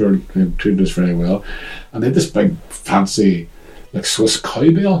Keaveney's. They treated us very well. And they had this big fancy, like Swiss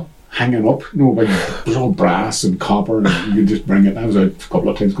cowbell hanging up, big, it was all brass and copper, and you could just bring it. I was out a couple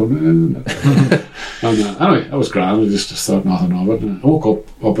of times going, and anyway, that was grand. I just thought nothing of it. And I woke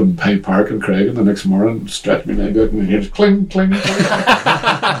up in Hyde Park in Craig the next morning, stretched my leg out, and my ears cling, cling, cling.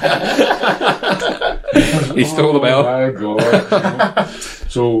 He stole the bell. Oh my God.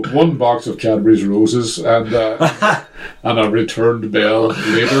 So one box of Cadbury's roses and a returned bell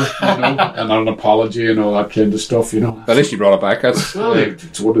later, and an apology and all that kind of stuff, At least you brought it back. That's Well,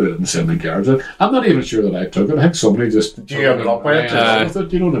 it's what it didn't send the guards it. I'm not even sure that I took it. I think somebody just You ended up with it? with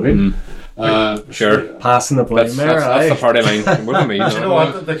it, you know what I mean? sure. Passing the blame That's the party line. It wasn't me. Do you know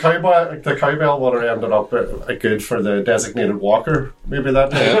what? The cowbell would have ended up good for the designated walker. Maybe that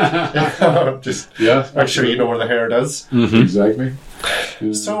day. Just make sure you know where the herd is. Exactly.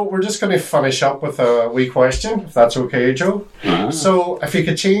 So we're just going to finish up with a wee question, if that's okay, Joe. So if you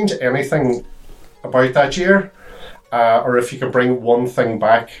could change anything about that year, or if you could bring one thing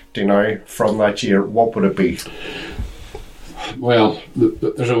back to now from that year, what would it be? Well,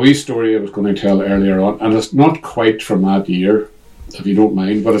 there's a wee story I was going to tell earlier on, and it's not quite from that year, if you don't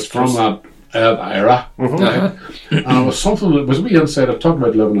mind, but it's from that era. Right? And it was something that was a wee insight. I've talked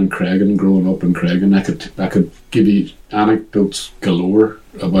about living in Craig and growing up in Craig, and I could give you anecdotes galore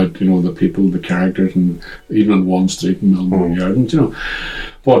about the people, the characters, and even on one street in Melbourne Gardens,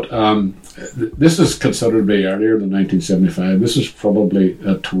 But this is considered to be earlier than 1975. This is probably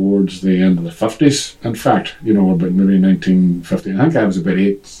towards the end of the 50s. In fact, about maybe 1950. I think I was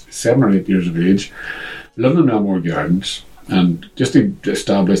about 7 or 8 years of age, living in Melbourne Gardens. And just to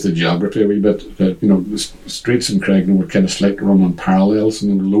establish the geography a wee bit, the streets in Craigan were kind of slightly run on parallels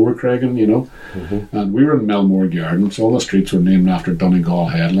in the lower Craigan, And we were in Melmore Gardens. All the streets were named after Donegal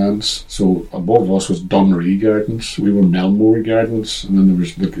headlands. So above us was Dunree Gardens. We were Melmore Gardens. And then there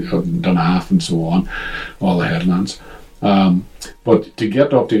was Dunaff and so on, all the headlands. But to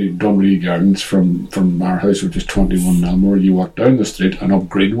get up to Dunree Gardens from our house, which is 21 Melmore, you walk down the street and up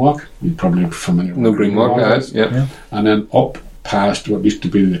Greenwalk. You're probably familiar with Greenwalk, guys. Yeah. And then up past what used to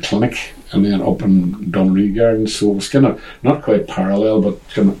be the clinic, and then up in Dunree Gardens. So it was kind of not quite parallel, but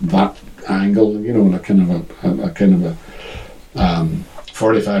kind of that angle, like kind of a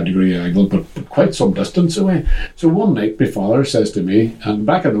 45-degree angle, but quite some distance away. So one night, my father says to me, and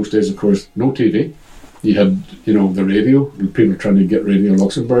back in those days, of course, no TV. You had, the radio, people trying to get Radio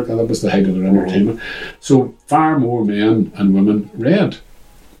Luxembourg, and that was the height of their entertainment. So far more men and women read,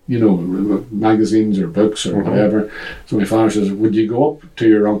 magazines or books or whatever. So my father says, would you go up to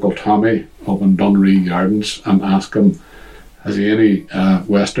your Uncle Tommy up in Dunree Gardens and ask him, has he any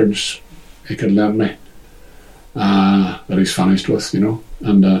westerns he could lend me that he's finished with,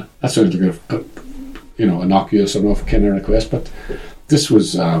 and that sounds like a innocuous enough kind of request, but this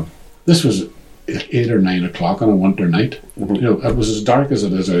was 8 or 9 o'clock on a winter night. It was as dark as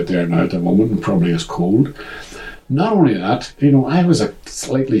it is out there now at the moment, and probably as cold. Not only that, I was a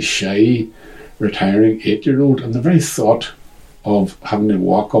slightly shy, retiring 8-year-old, and the very thought of having to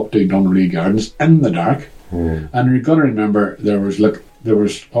walk up to Dunleary Gardens in the dark, and you're going to remember there was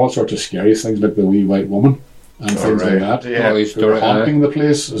all sorts of scary things like the wee white woman and things like that. Yeah. They were haunting the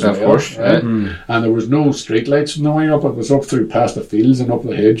place as well. Of course, right? And there was no street lights on the way up. It was up through past the fields and up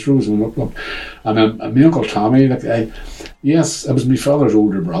the hedgerows and up. And then my Uncle Tommy, yes, it was my father's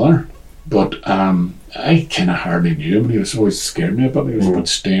older brother, but I kind of hardly knew him. He was always scared me a bit. He was a bit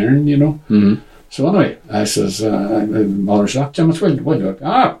stern, So anyway, I says, Mother said, Jim, it's will do it.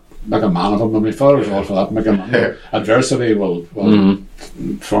 Make a man of him, and my father was all for that. Make a man. Adversity will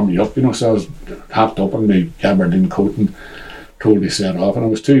firm you up, So I was happed up in my gabardine coat and totally set off, and I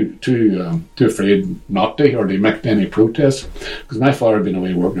was too afraid not to, or to make any protest, because my father had been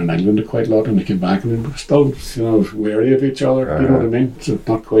away working in England quite a lot, and he came back, and we were still, wary of each other. You know what I mean? So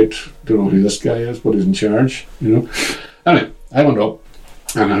not quite, don't know who this guy is, but he's in charge. Anyway, I went up,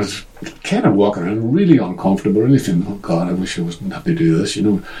 and I was kind of walking around really uncomfortable, really thinking, oh God, I wish I wasn't happy to do this,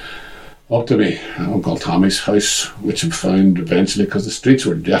 Up to me Uncle Tommy's house, which I found eventually, because the streets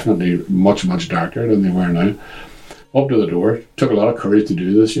were definitely much, much darker than they were now. Up to the door, took a lot of courage to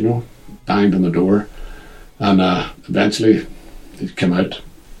do this, banged on the door, and eventually he came out,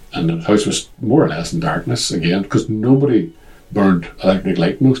 and the house was more or less in darkness again, because nobody burned electric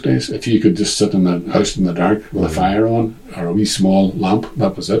light in those days. If you could just sit in the house in the dark with a fire on, or a wee small lamp,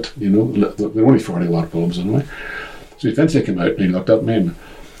 that was it, there were only 40-watt bulbs anyway. So he eventually came out, and he looked at me, and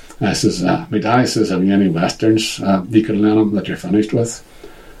I says, my daddy says, have you any westerns you could lend him that you're finished with?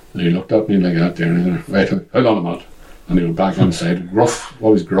 And he looked at me like that there, and he said, right, hold on a minute. And he went back inside,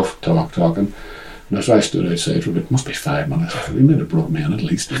 always gruff talking. And as I stood outside for about, must be 5 minutes, I thought, he might have brought me in at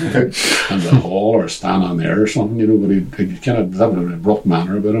least. And the hall, or stand on there or something, but he kind of had an abrupt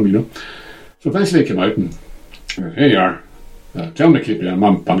manner about him, So eventually he came out and, here you are, tell me to keep you in,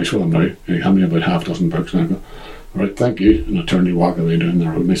 I'm finished with him now. And he handed me about half a dozen books, and I go, all right, thank you. And I turned to walk away down the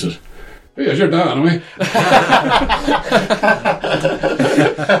road, and he says, hey, it's your dad anyway.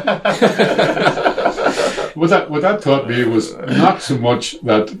 What that taught me was not so much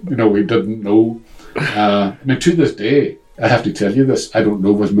that we didn't know. To this day, I have to tell you this: I don't know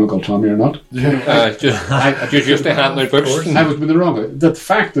if it was my Uncle Tommy or not. Just to hand out books. I was been wrong. The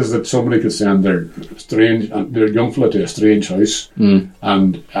fact is that somebody could send their young fella to a strange house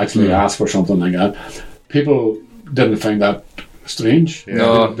and actually ask for something like that. People didn't find that strange.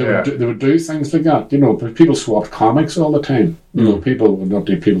 No, they would do things like that. People swapped comics all the time. People would not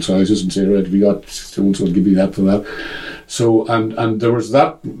to people's houses and say, right, we got so and so, I'll give you that for that. So and there was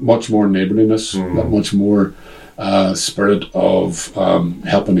that much more neighbourliness, that much more spirit of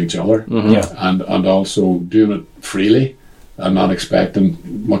helping each other, and also doing it freely and not expecting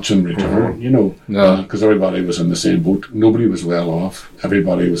much in return. Because everybody was in the same boat. Nobody was well off.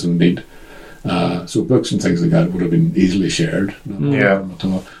 Everybody was in need. So books and things like that would have been easily shared.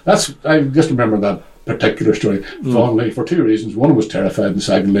 I just remember that particular story fondly for two reasons. One, I was terrified, and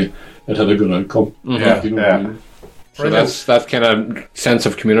secondly, it had a good outcome. What I mean? So that's that kind of sense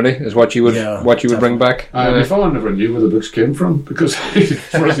of community is what you would bring back. My father never knew where the books came from, because as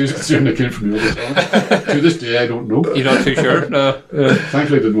far as he was concerned, they came from the other side. To this day, I don't know. You're not too sure? No.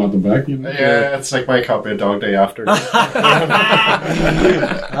 Thankfully, I didn't want them back. Yeah, it's like my copy of Dog Day After.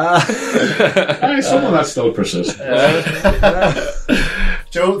 Some of that still persists.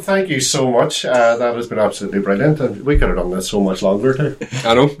 Joe, thank you so much. That has been absolutely brilliant, and we could have done this so much longer too.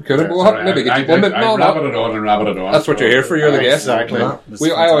 I know, could have. We'll maybe get you one minute. I rabbit it on. That's what you're here for. You're the guest. Exactly.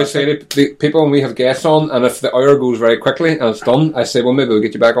 I always say to the people when we have guests on, and if the hour goes very quickly and it's done, I say, well, maybe we'll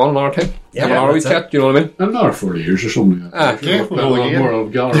get you back on another time. Have an hour we chat. Do you know what I mean? Another 40 years or something. More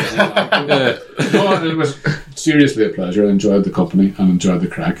of gallery. No, it was seriously a pleasure. I enjoyed the company and enjoyed the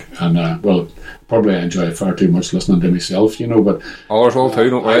crack, and probably I enjoyed far too much listening to myself, but ours all too,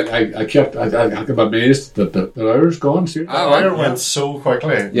 don't worry. I kept amazed that the hour's gone. The hour went so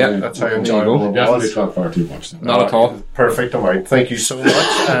quickly. Yeah, that's how enjoyable it was. Definitely talk far too much. Not at all. Perfect amount. Thank you so much,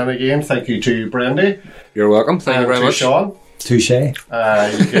 and again, thank you to Brendy. You're welcome. Thank you very much, Sean. Touche.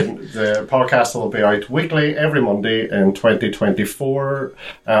 The podcast will be out weekly every Monday in 2024.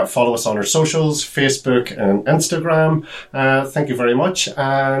 Follow us on our socials, Facebook and Instagram. Thank you very much,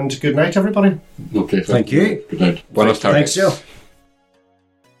 and good night, everybody. Okay, thank you. Good night. Buenas tardes. Thanks, Joe.